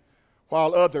stand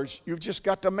while others, you've just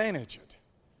got to manage it.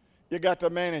 You got to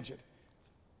manage it.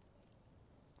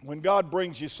 When God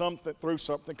brings you something through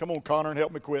something, come on, Connor, and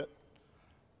help me quit.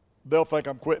 They'll think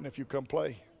I'm quitting if you come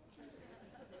play.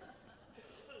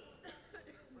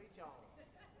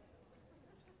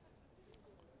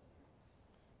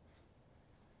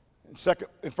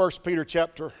 In 1 Peter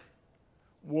chapter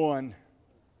 1,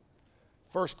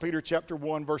 1 Peter chapter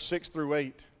 1, verse 6 through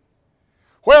 8.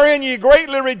 Wherein ye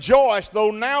greatly rejoice,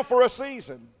 though now for a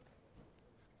season.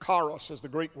 Charos is the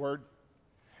Greek word.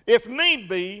 If need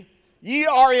be, ye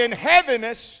are in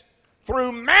heaviness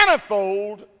through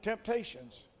manifold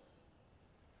temptations.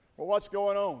 Well, what's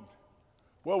going on?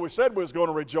 Well, we said we was going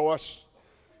to rejoice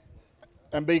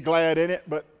and be glad in it,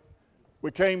 but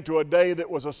we came to a day that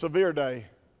was a severe day.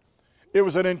 It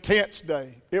was an intense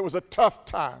day. It was a tough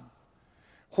time.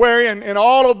 Wherein in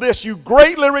all of this you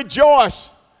greatly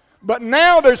rejoice. But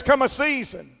now there's come a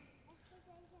season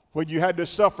when you had to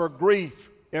suffer grief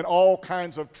in all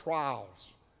kinds of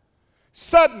trials.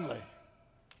 Suddenly,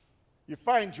 you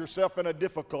find yourself in a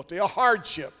difficulty, a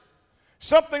hardship,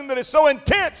 something that is so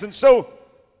intense and so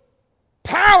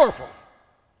powerful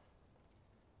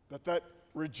that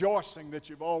rejoicing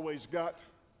that you've always got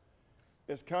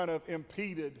is kind of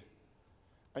impeded,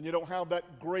 and you don't have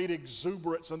that great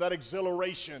exuberance and that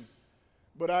exhilaration,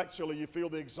 but actually you feel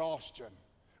the exhaustion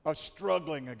of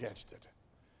struggling against it.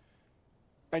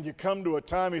 And you come to a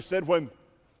time, he said, when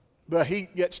the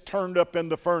heat gets turned up in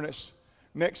the furnace.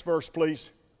 Next verse,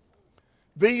 please.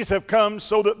 These have come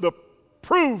so that the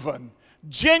proven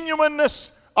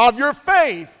genuineness of your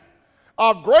faith,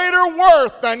 of greater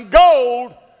worth than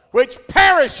gold, which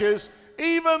perishes,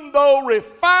 even though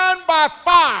refined by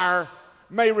fire,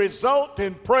 may result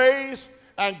in praise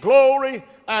and glory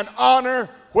and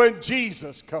honor when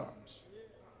Jesus comes.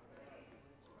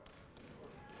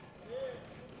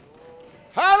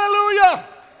 Hallelujah!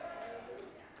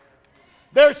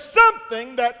 There's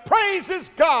something that praises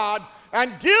God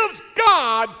and gives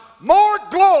God more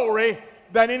glory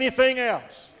than anything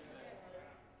else.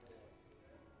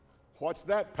 What's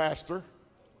that, Pastor?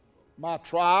 My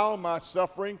trial, my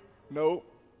suffering? No,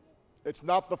 it's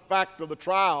not the fact of the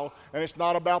trial, and it's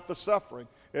not about the suffering.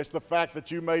 It's the fact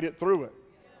that you made it through it.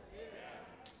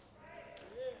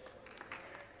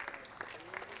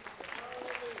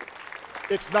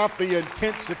 It's not the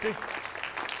intensity.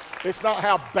 It's not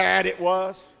how bad it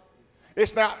was.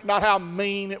 It's not how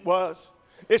mean it was.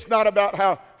 It's not about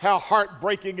how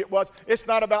heartbreaking it was. It's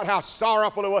not about how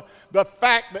sorrowful it was. The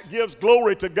fact that gives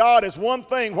glory to God is one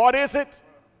thing. What is it?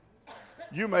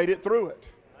 You made it through it.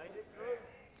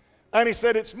 And he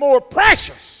said it's more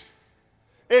precious.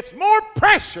 It's more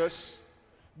precious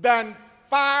than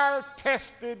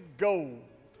fire-tested gold.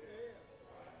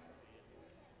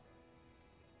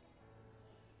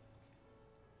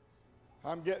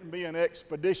 I'm getting me an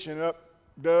expedition up,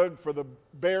 Doug, for the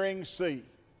Bering Sea.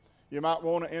 You might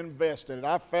want to invest in it.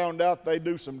 I found out they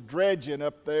do some dredging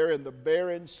up there in the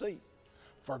Bering Sea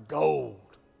for gold.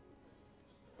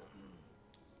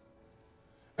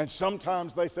 And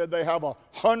sometimes they said they have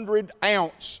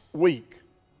 100-ounce week.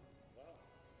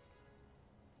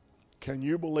 Can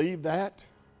you believe that?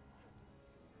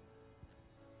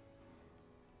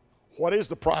 What is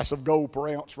the price of gold per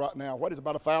ounce right now? What is it,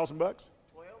 about $1,000?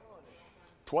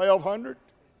 1,200.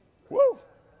 Woo!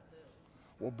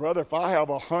 Well, brother, if I have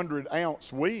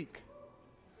 100-ounce week,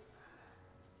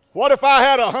 what if I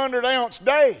had a 100-ounce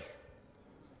day?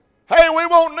 Hey, we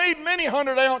won't need many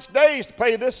 100-ounce days to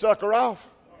pay this sucker off.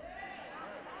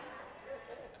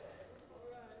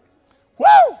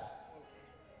 Woo!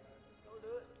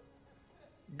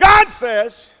 God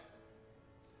says,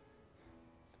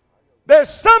 there's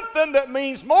something that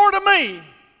means more to me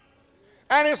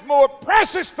and is more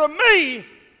precious to me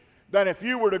than if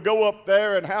you were to go up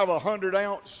there and have a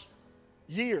 100-ounce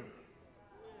year.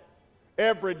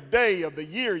 Every day of the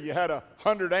year you had a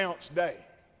 100-ounce day.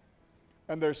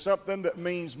 And there's something that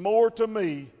means more to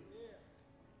me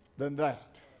than that.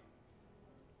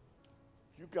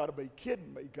 You've got to be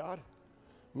kidding me, God.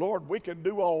 Lord, we can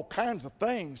do all kinds of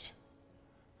things.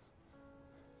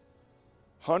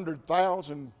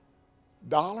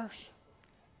 $100,000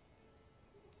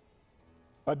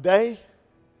 a day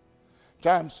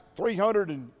times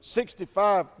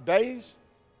 365 days,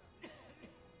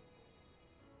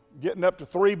 getting up to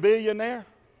 $3 billion there.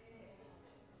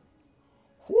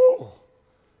 Whew.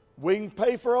 We can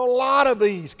pay for a lot of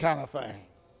these kind of things.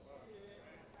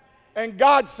 And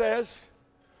God says,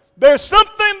 there's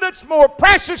something that's more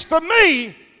precious to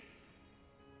me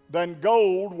than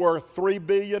gold worth $3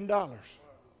 billion.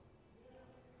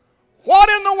 What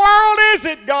in the world is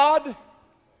it, God?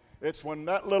 It's when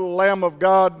that little Lamb of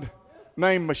God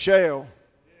named Michelle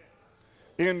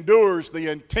endures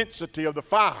the intensity of the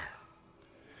fire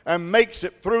and makes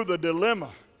it through the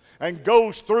dilemma and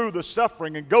goes through the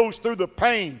suffering and goes through the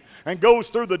pain and goes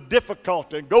through the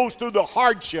difficulty and goes through the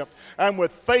hardship, and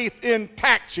with faith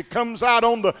intact she comes out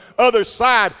on the other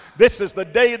side. This is the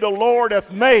day the Lord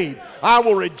hath made. I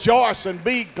will rejoice and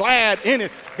be glad in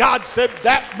it. God said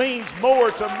that means more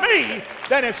to me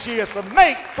than if she has to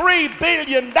make $3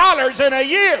 billion in a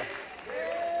year.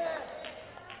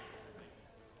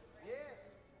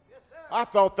 I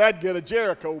thought that'd get a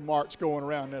Jericho march going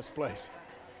around this place.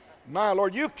 My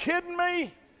Lord, you kidding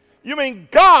me? You mean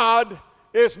God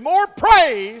is more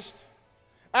praised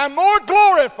and more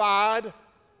glorified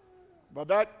by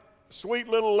that sweet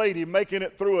little lady making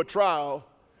it through a trial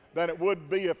than it would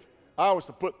be if I was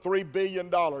to put $3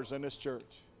 billion in this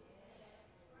church.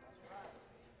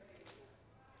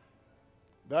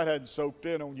 That hadn't soaked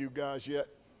in on you guys yet,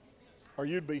 or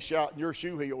you'd be shouting your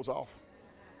shoe heels off.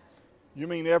 You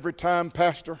mean every time,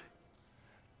 Pastor,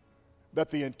 that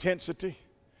the intensity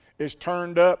is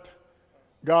turned up,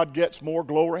 God gets more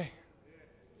glory?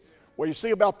 Well, you see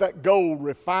about that gold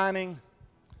refining,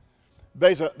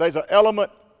 there's an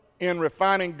element in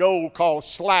refining gold called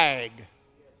slag.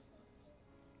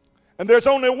 And there's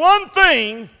only one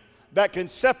thing that can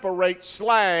separate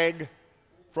slag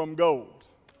from gold.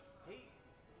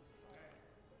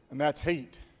 And that's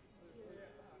heat.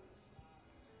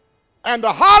 And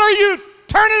the hotter you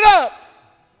turn it up,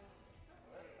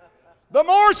 the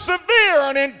more severe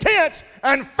and intense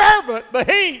and fervent the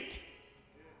heat,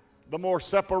 the more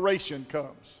separation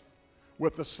comes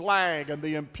with the slag and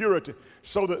the impurity,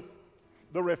 so that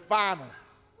the refiner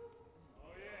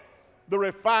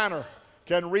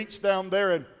can reach down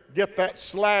there and get that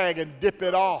slag and dip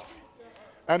it off.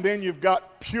 And then you've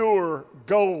got pure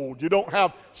gold. You don't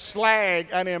have slag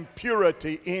and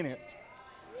impurity in it.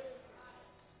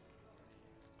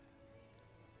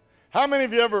 How many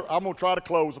of you ever, I'm going to try to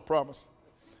close, I promise.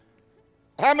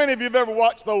 How many of you have ever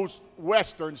watched those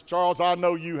westerns, Charles? I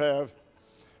know you have,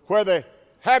 where they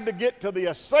had to get to the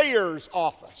assayer's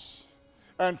office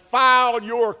and file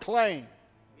your claim.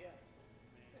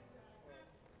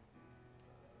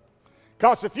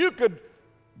 Because if you could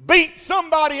beat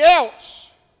somebody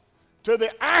else to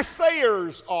the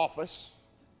assayer's office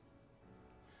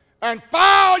and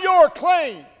file your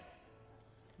claim,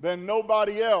 then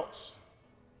nobody else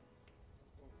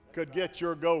could get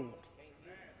your gold.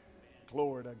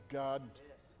 Glory to God.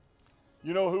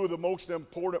 You know who the most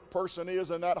important person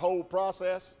is in that whole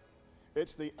process?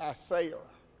 It's the assayer.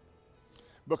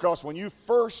 Because when you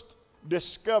first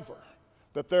discover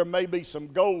that there may be some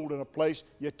gold in a place,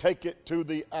 you take it to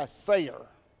the assayer.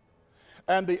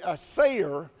 And the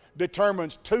assayer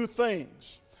determines two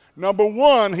things. Number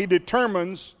one, he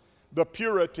determines the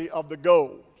purity of the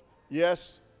gold.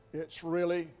 Yes, it's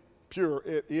really pure.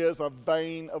 It is a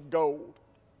vein of gold.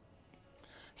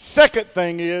 Second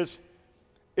thing is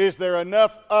there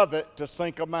enough of it to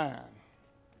sink a mine?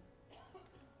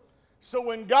 So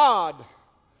when God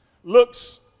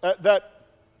looks at that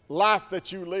life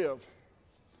that you live,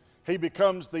 he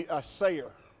becomes the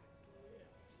assayer.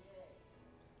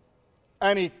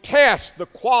 and he tests the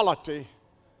quality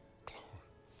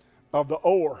of the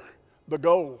ore, the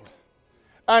gold.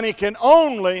 And he can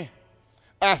only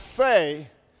assay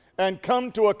and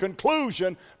come to a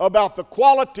conclusion about the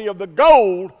quality of the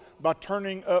gold by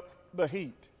turning up the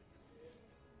heat.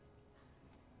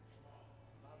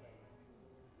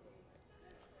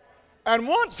 And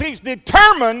once he's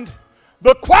determined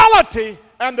the quality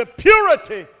and the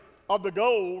purity of the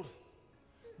gold,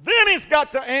 then he's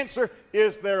got to answer,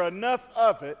 is there enough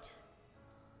of it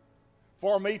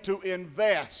for me to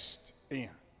invest in?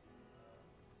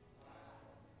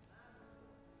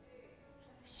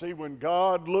 See, when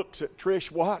God looks at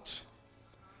Trish Watts,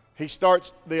 he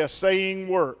starts the assaying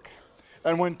work.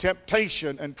 And when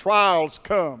temptation and trials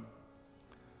come,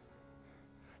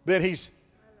 then he's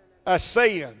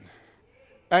assaying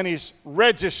and he's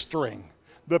registering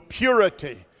the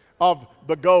purity of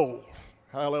the gold.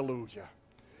 Hallelujah.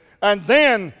 And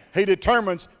then he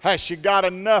determines, has she got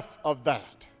enough of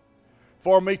that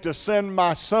for me to send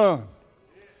my son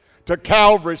to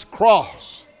Calvary's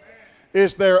cross?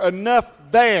 Is there enough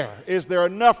there? Is there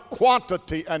enough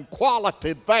quantity and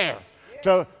quality there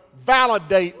to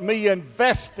validate me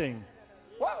investing?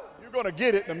 Well, you're going to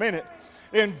get it in a minute.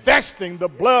 Investing the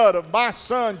blood of my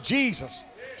son Jesus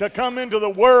to come into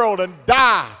the world and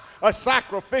die a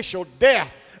sacrificial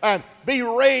death and be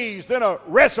raised in a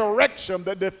resurrection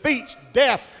that defeats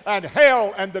death and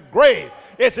hell and the grave.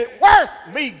 Is it worth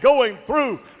me going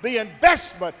through the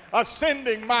investment of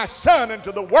sending my son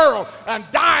into the world and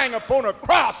dying upon a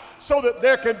cross so that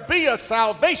there can be a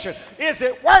salvation? Is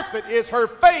it worth it? Is her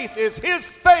faith, is his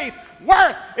faith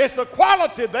worth? Is the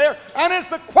quality there and is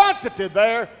the quantity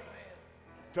there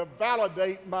to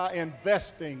validate my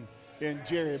investing in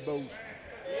Jerry Bozeman?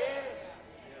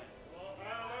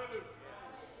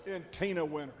 In Tina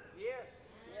Winter?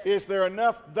 Is there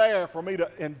enough there for me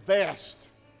to invest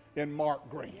in Mark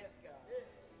Green?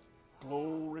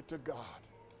 Glory to God.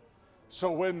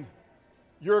 So when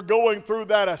you're going through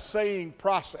that assaying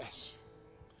process,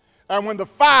 and when the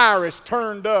fire is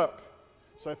turned up,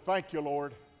 say, thank you,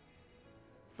 Lord.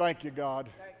 Thank you, God.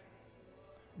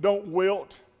 Don't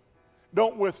wilt.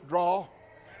 Don't withdraw.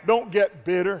 Don't get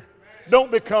bitter.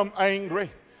 Don't become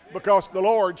angry, because the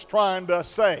Lord's trying to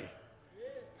assay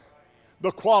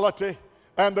the quality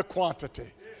and the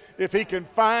quantity. If he can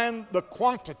find the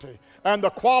quantity and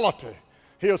the quality,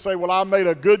 he'll say, well, I made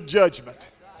a good judgment.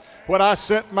 When I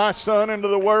sent my son into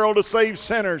the world to save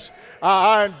sinners,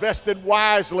 I invested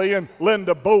wisely in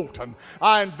Linda Bolton.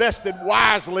 I invested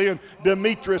wisely in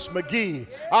Demetrius McGee.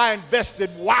 I invested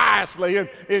wisely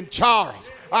in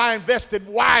Charles. I invested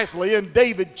wisely in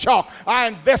David Chalk. I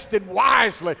invested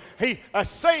wisely. He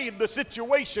assayed the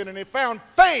situation and he found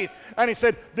faith, and he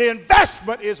said, the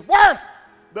investment is worth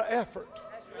the effort.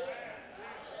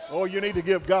 Oh, you need to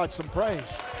give God some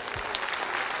praise.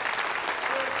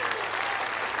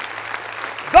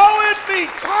 Though it be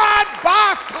tried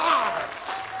by fire,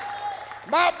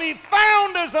 might be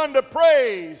found as unto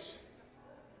praise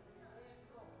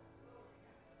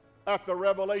at the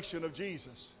revelation of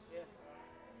Jesus.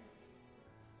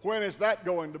 When is that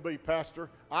going to be, Pastor?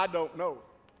 I don't know.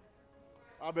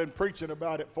 I've been preaching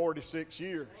about it 46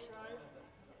 years,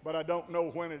 but I don't know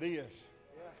when it is.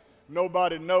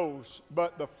 Nobody knows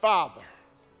but the Father,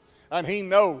 and he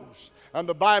knows. And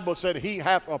the Bible said he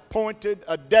hath appointed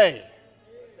a day.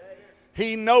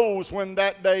 He knows when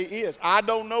that day is. I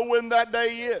don't know when that day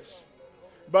is.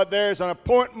 But there's an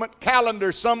appointment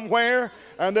calendar somewhere,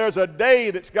 and there's a day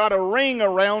that's got a ring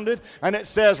around it, and it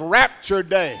says Rapture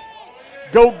Day.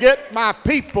 Go get my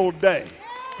people day.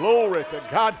 Glory to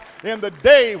God. In the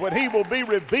day when he will be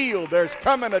revealed, there's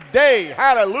coming a day,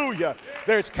 hallelujah,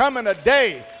 there's coming a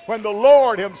day when the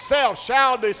Lord himself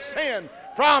shall descend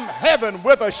from heaven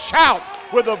with a shout,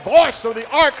 with the voice of the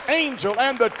archangel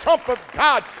and the trump of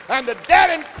God, and the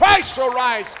dead in Christ shall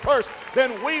rise first.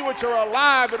 Then we which are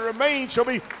alive and remain shall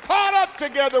be caught up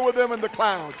together with them in the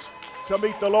clouds to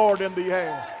meet the Lord in the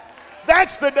air.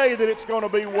 That's the day that it's going to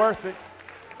be worth it.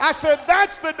 I said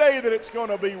that's the day that it's going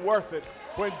to be worth it,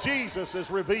 when Jesus is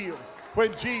revealed,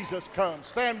 when Jesus comes.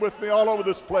 Stand with me all over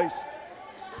this place.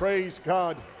 Praise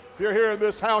God. If you're here in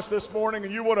this house this morning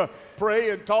and you want to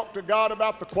pray and talk to God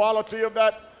about the quality of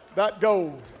that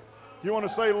gold, you want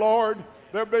to say, Lord,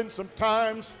 there have been some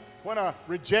times when I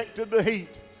rejected the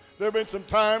heat. There have been some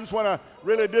times when I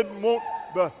really didn't want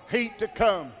the heat to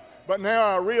come. But now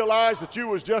I realize that you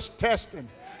was just testing.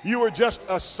 You were just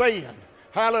assaying.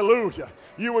 Hallelujah.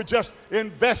 You were just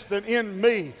investing in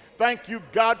me. Thank you,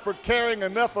 God, for caring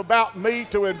enough about me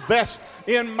to invest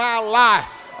in my life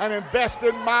and invest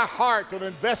in my heart and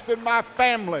invest in my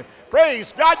family.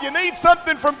 Praise God. You need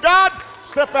something from God?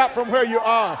 Step out from where you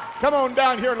are. Come on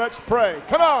down here, let's pray.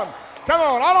 Come on. Come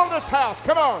on. All over this house.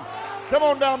 Come on. Come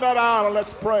on down that aisle and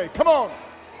let's pray. Come on.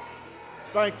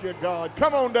 Thank you, God.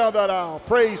 Come on down that aisle.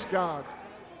 Praise God.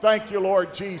 Thank you,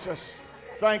 Lord Jesus.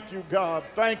 Thank you, God.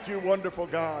 Thank you, wonderful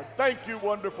God. Thank you,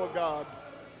 wonderful God.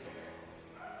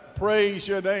 Praise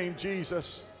your name,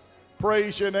 Jesus.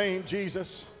 Praise your name,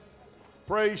 Jesus.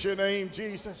 Praise your name,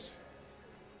 Jesus.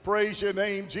 Praise your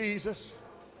name, Jesus.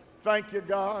 Thank you,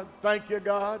 God. Thank you,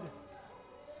 God.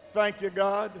 Thank you,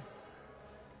 God.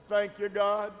 Thank you,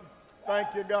 God.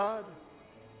 Thank you, God.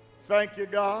 Thank you,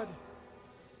 God.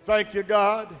 Thank you,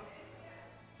 God.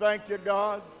 Thank you,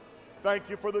 God. Thank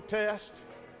you for the test.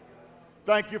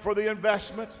 Thank you for the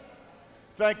investment.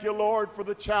 Thank you, Lord, for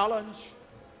the challenge.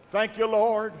 Thank you,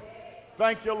 Lord.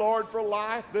 Thank you, Lord, for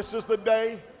life. This is the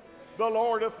day the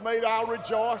Lord hath made. I'll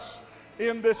rejoice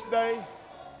in this day.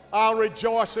 I'll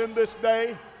rejoice in this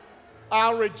day.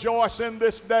 I'll rejoice in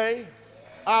this day.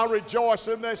 I'll rejoice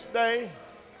in this day.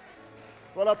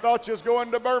 Well, I thought you was going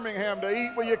to Birmingham to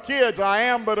eat with your kids. I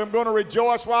am, but I'm going to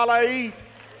rejoice while I eat.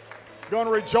 Going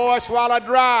to rejoice while I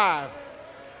drive.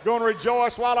 Going to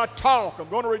rejoice while I talk. I'm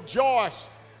going to rejoice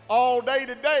all day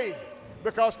today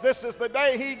because this is the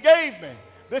day He gave me.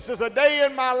 This is a day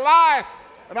in my life,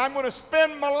 and I'm going to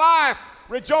spend my life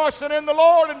rejoicing in the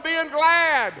Lord and being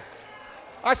glad.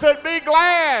 I said, be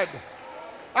glad.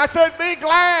 I said, be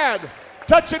glad.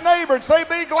 Touch your neighbor and say,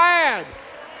 be glad.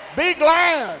 Be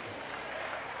glad.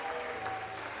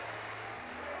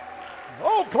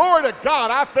 Oh, glory to God.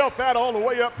 I felt that all the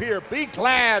way up here. Be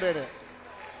glad in it.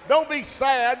 Don't be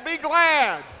sad. Be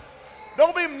glad.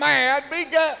 Don't be mad. Be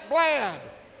glad.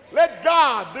 Let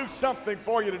God do something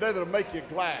for you today that'll make you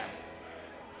glad.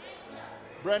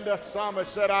 Brenda Thomas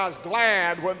said, I was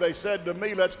glad when they said to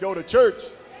me, let's go to church.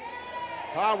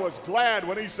 I was glad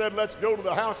when he said, let's go to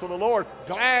the house of the Lord.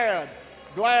 Glad,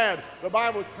 glad. The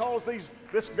Bible calls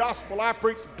this gospel I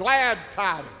preach glad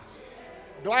tidings.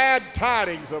 Glad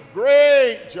tidings of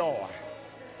great joy.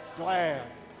 Glad,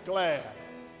 glad.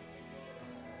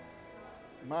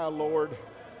 My Lord,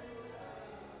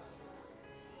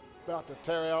 about to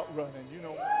tear out running. You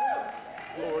know,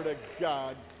 glory to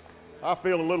God. I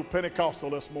feel a little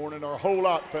Pentecostal this morning, or a whole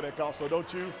lot Pentecostal,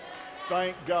 don't you?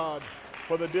 Thank God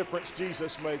for the difference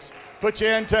Jesus makes. Put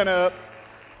your antenna up.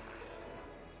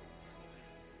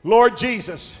 Lord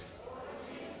Jesus,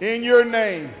 in your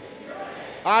name,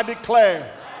 I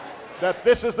declare that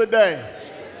this is the day,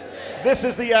 this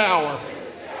is the hour,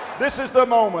 this is the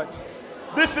moment,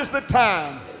 this is the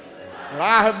time that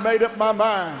I have made up my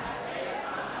mind.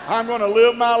 I'm going to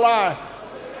live my life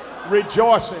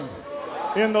rejoicing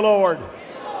in the Lord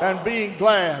and being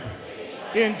glad.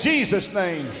 In Jesus'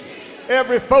 name,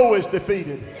 every foe is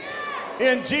defeated.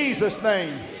 In Jesus'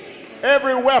 name,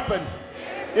 every weapon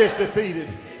is defeated.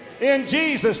 In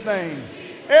Jesus' name,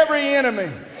 every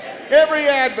enemy, every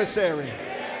adversary,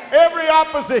 every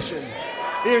opposition,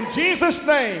 in Jesus'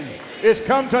 name is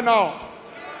come to naught.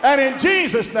 And in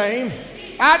Jesus' name,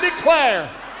 I declare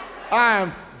I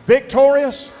am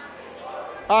victorious,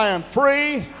 I am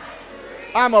free,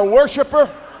 I'm a worshiper,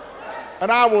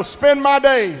 and I will spend my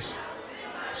days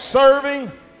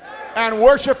serving and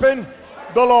worshiping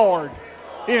the Lord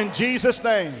in Jesus'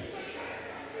 name.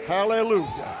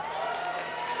 Hallelujah.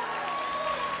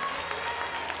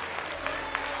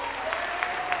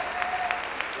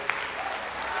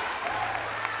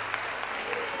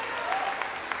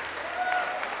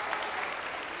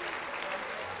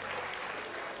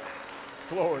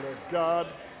 Glory to God.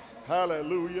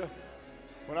 Hallelujah.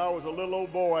 When I was a little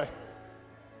old boy,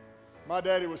 my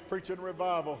daddy was preaching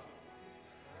revival,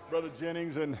 Brother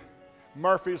Jennings, in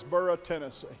Murfreesboro,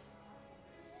 Tennessee.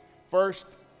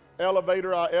 First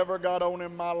elevator I ever got on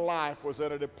in my life was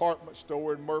at a department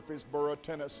store in Murfreesboro,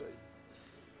 Tennessee.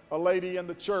 A lady in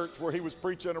the church where he was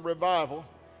preaching a revival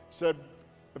said,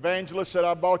 evangelist said,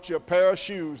 I bought you a pair of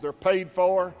shoes. They're paid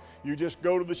for. You just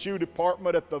go to the shoe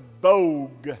department at the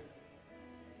Vogue.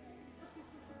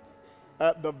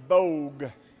 At the Vogue.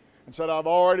 And said, I've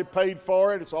already paid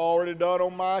for it. It's already done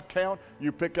on my account.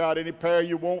 You pick out any pair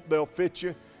you want. They'll fit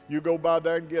you. You go by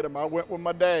there and get them. I went with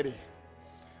my daddy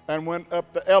and went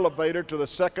up the elevator to the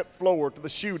second floor to the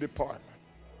shoe department.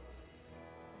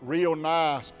 Real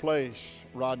nice place,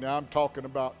 Rodney. I'm talking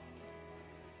about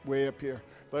way up here.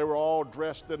 They were all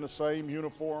dressed in the same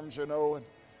uniforms, you know, and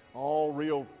all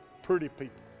real pretty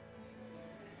people.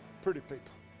 Pretty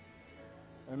people.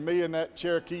 And me and that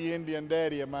Cherokee Indian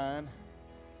daddy of mine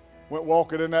went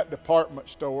walking in that department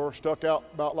store, stuck out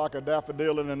about like a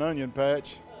daffodil in an onion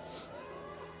patch.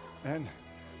 And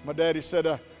my daddy said,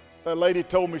 that lady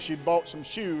told me she'd bought some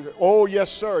shoes. Oh,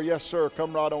 yes, sir,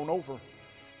 come right on over.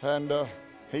 And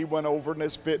he went over and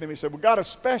it's fitting him. He said, we got a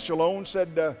special on.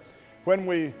 Said,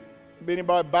 when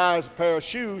anybody buys a pair of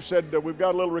shoes, said, we've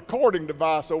got a little recording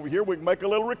device over here. We can make a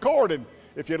little recording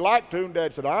if you'd like to. And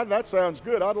Dad said, that sounds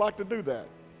good. I'd like to do that.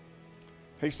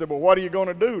 He said, well, what are you going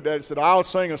to do? Dad said, I'll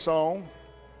sing a song.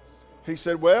 He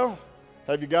said, well,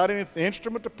 have you got any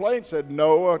instrument to play? And said,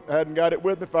 no, I hadn't got it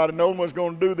with me. If I'd have known I was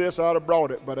going to do this, I'd have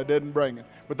brought it, but I didn't bring it.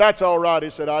 But that's all right.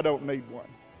 He said, I don't need one.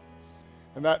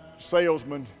 And that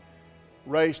salesman,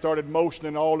 Ray, started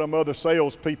motioning all them other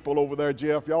salespeople over there.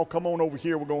 Jeff, y'all come on over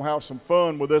here. We're going to have some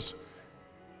fun with this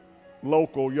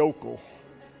local yokel.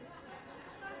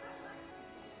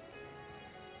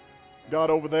 Got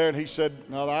over there and he said,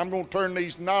 now I'm going to turn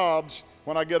these knobs.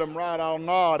 When I get them right, I'll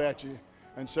nod at you.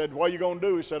 And said, what are you going to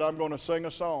do? He said, I'm going to sing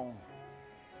a song.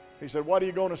 He said, what are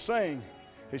you going to sing?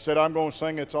 He said, I'm going to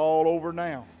sing It's All Over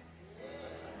Now.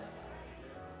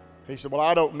 He said, well,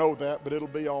 I don't know that, but it'll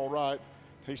be all right.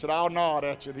 He said, I'll nod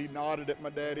at you. And he nodded at my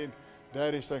daddy. And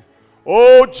Daddy said,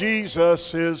 oh,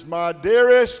 Jesus is my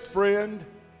dearest friend.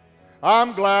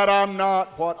 I'm glad I'm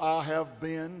not what I have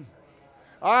been.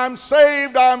 I'm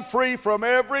saved, I'm free from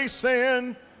every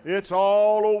sin. It's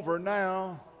all over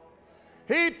now.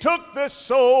 He took this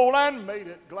soul and made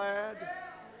it glad.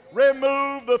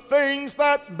 Removed the things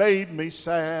that made me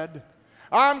sad.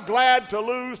 I'm glad to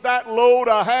lose that load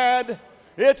I had.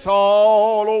 It's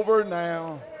all over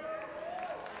now.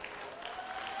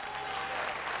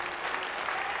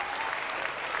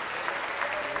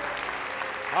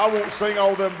 I won't sing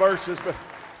all them verses,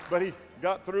 but he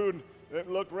got through and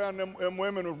looked around. Them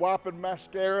women was wiping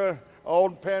mascara, all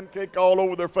pancake all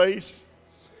over their face.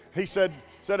 He said,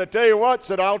 I tell you what,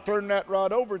 said, I'll turn that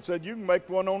right over, and said, you can make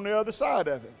one on the other side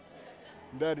of it.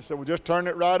 And Daddy said, well, just turn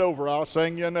it right over. I'll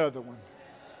sing you another one.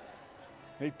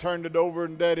 He turned it over,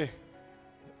 and Daddy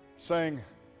sang,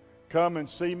 come and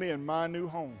see me in my new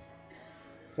home.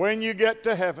 When you get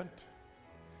to heaven,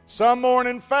 some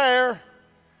morning fair,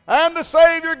 and the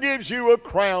Savior gives you a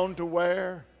crown to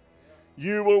wear,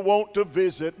 you will want to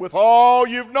visit with all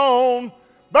you've known,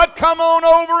 but come on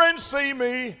over and see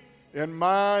me in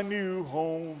my new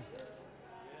home.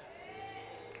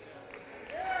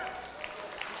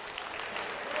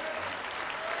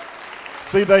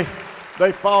 See, they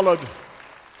followed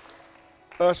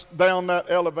us down that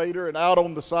elevator and out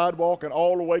on the sidewalk and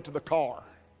all the way to the car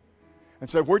and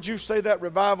said, where'd you say that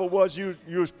revival was you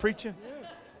was preaching?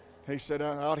 He said,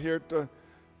 out here at the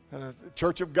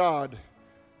Church of God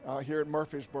out here at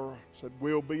Murfreesboro. Said,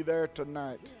 we'll be there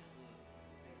tonight.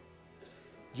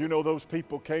 Do you know those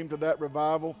people came to that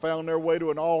revival, found their way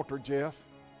to an altar, Jeff?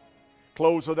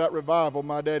 Close of that revival,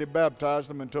 my daddy baptized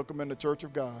them and took them in the Church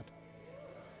of God.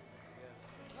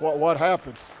 What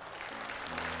happened?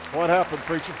 What happened,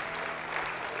 preacher?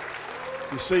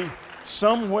 You see,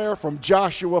 somewhere from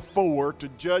Joshua 4 to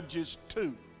Judges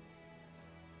 2,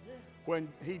 when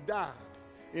he died,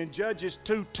 in Judges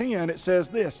 2:10, it says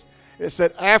this. It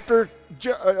said, after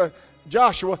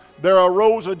Joshua, there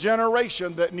arose a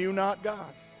generation that knew not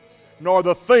God, nor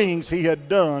the things he had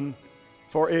done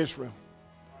for Israel.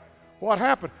 What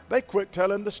happened? They quit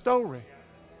telling the story.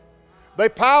 They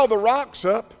piled the rocks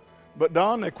up, but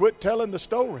Don, they quit telling the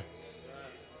story.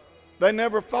 They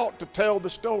never thought to tell the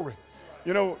story.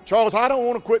 You know, Charles, I don't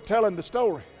want to quit telling the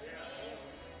story.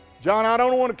 John, I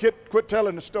don't want to quit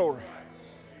telling the story.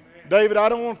 David, I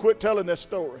don't want to quit telling this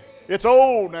story. It's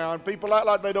old now, and people act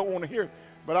like they don't want to hear it.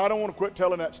 But I don't want to quit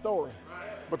telling that story.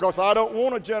 Because I don't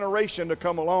want a generation to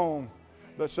come along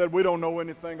that said we don't know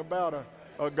anything about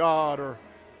a God, or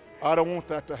I don't want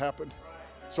that to happen.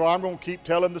 So I'm going to keep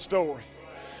telling the story.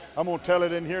 I'm going to tell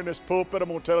it in here in this pulpit. I'm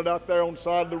going to tell it out there on the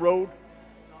side of the road.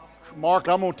 Mark,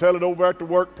 I'm going to tell it over at the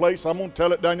workplace. I'm going to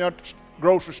tell it down there at the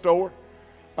grocery store.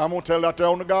 I'm going to tell it out there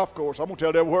on the golf course. I'm going to tell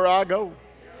it everywhere I go.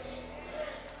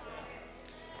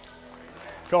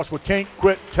 Because we can't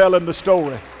quit telling the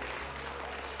story.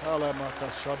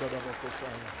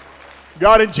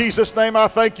 God, in Jesus' name, I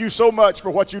thank you so much for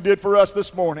what you did for us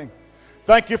this morning.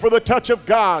 Thank you for the touch of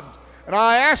God. And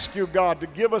I ask you, God, to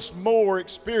give us more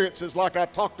experiences like I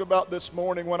talked about this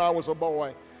morning when I was a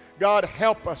boy. God,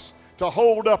 help us to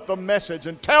hold up the message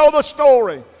and tell the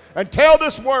story and tell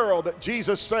this world that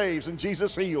Jesus saves and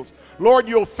Jesus heals. Lord,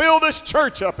 you'll fill this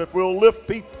church up if we'll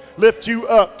lift you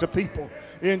up to people.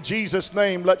 In Jesus'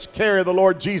 name, let's carry the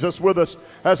Lord Jesus with us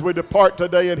as we depart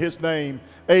today in his name.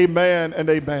 Amen and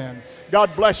amen. God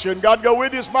bless you and God go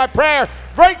with you is my prayer.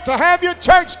 Great to have you at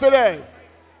church today.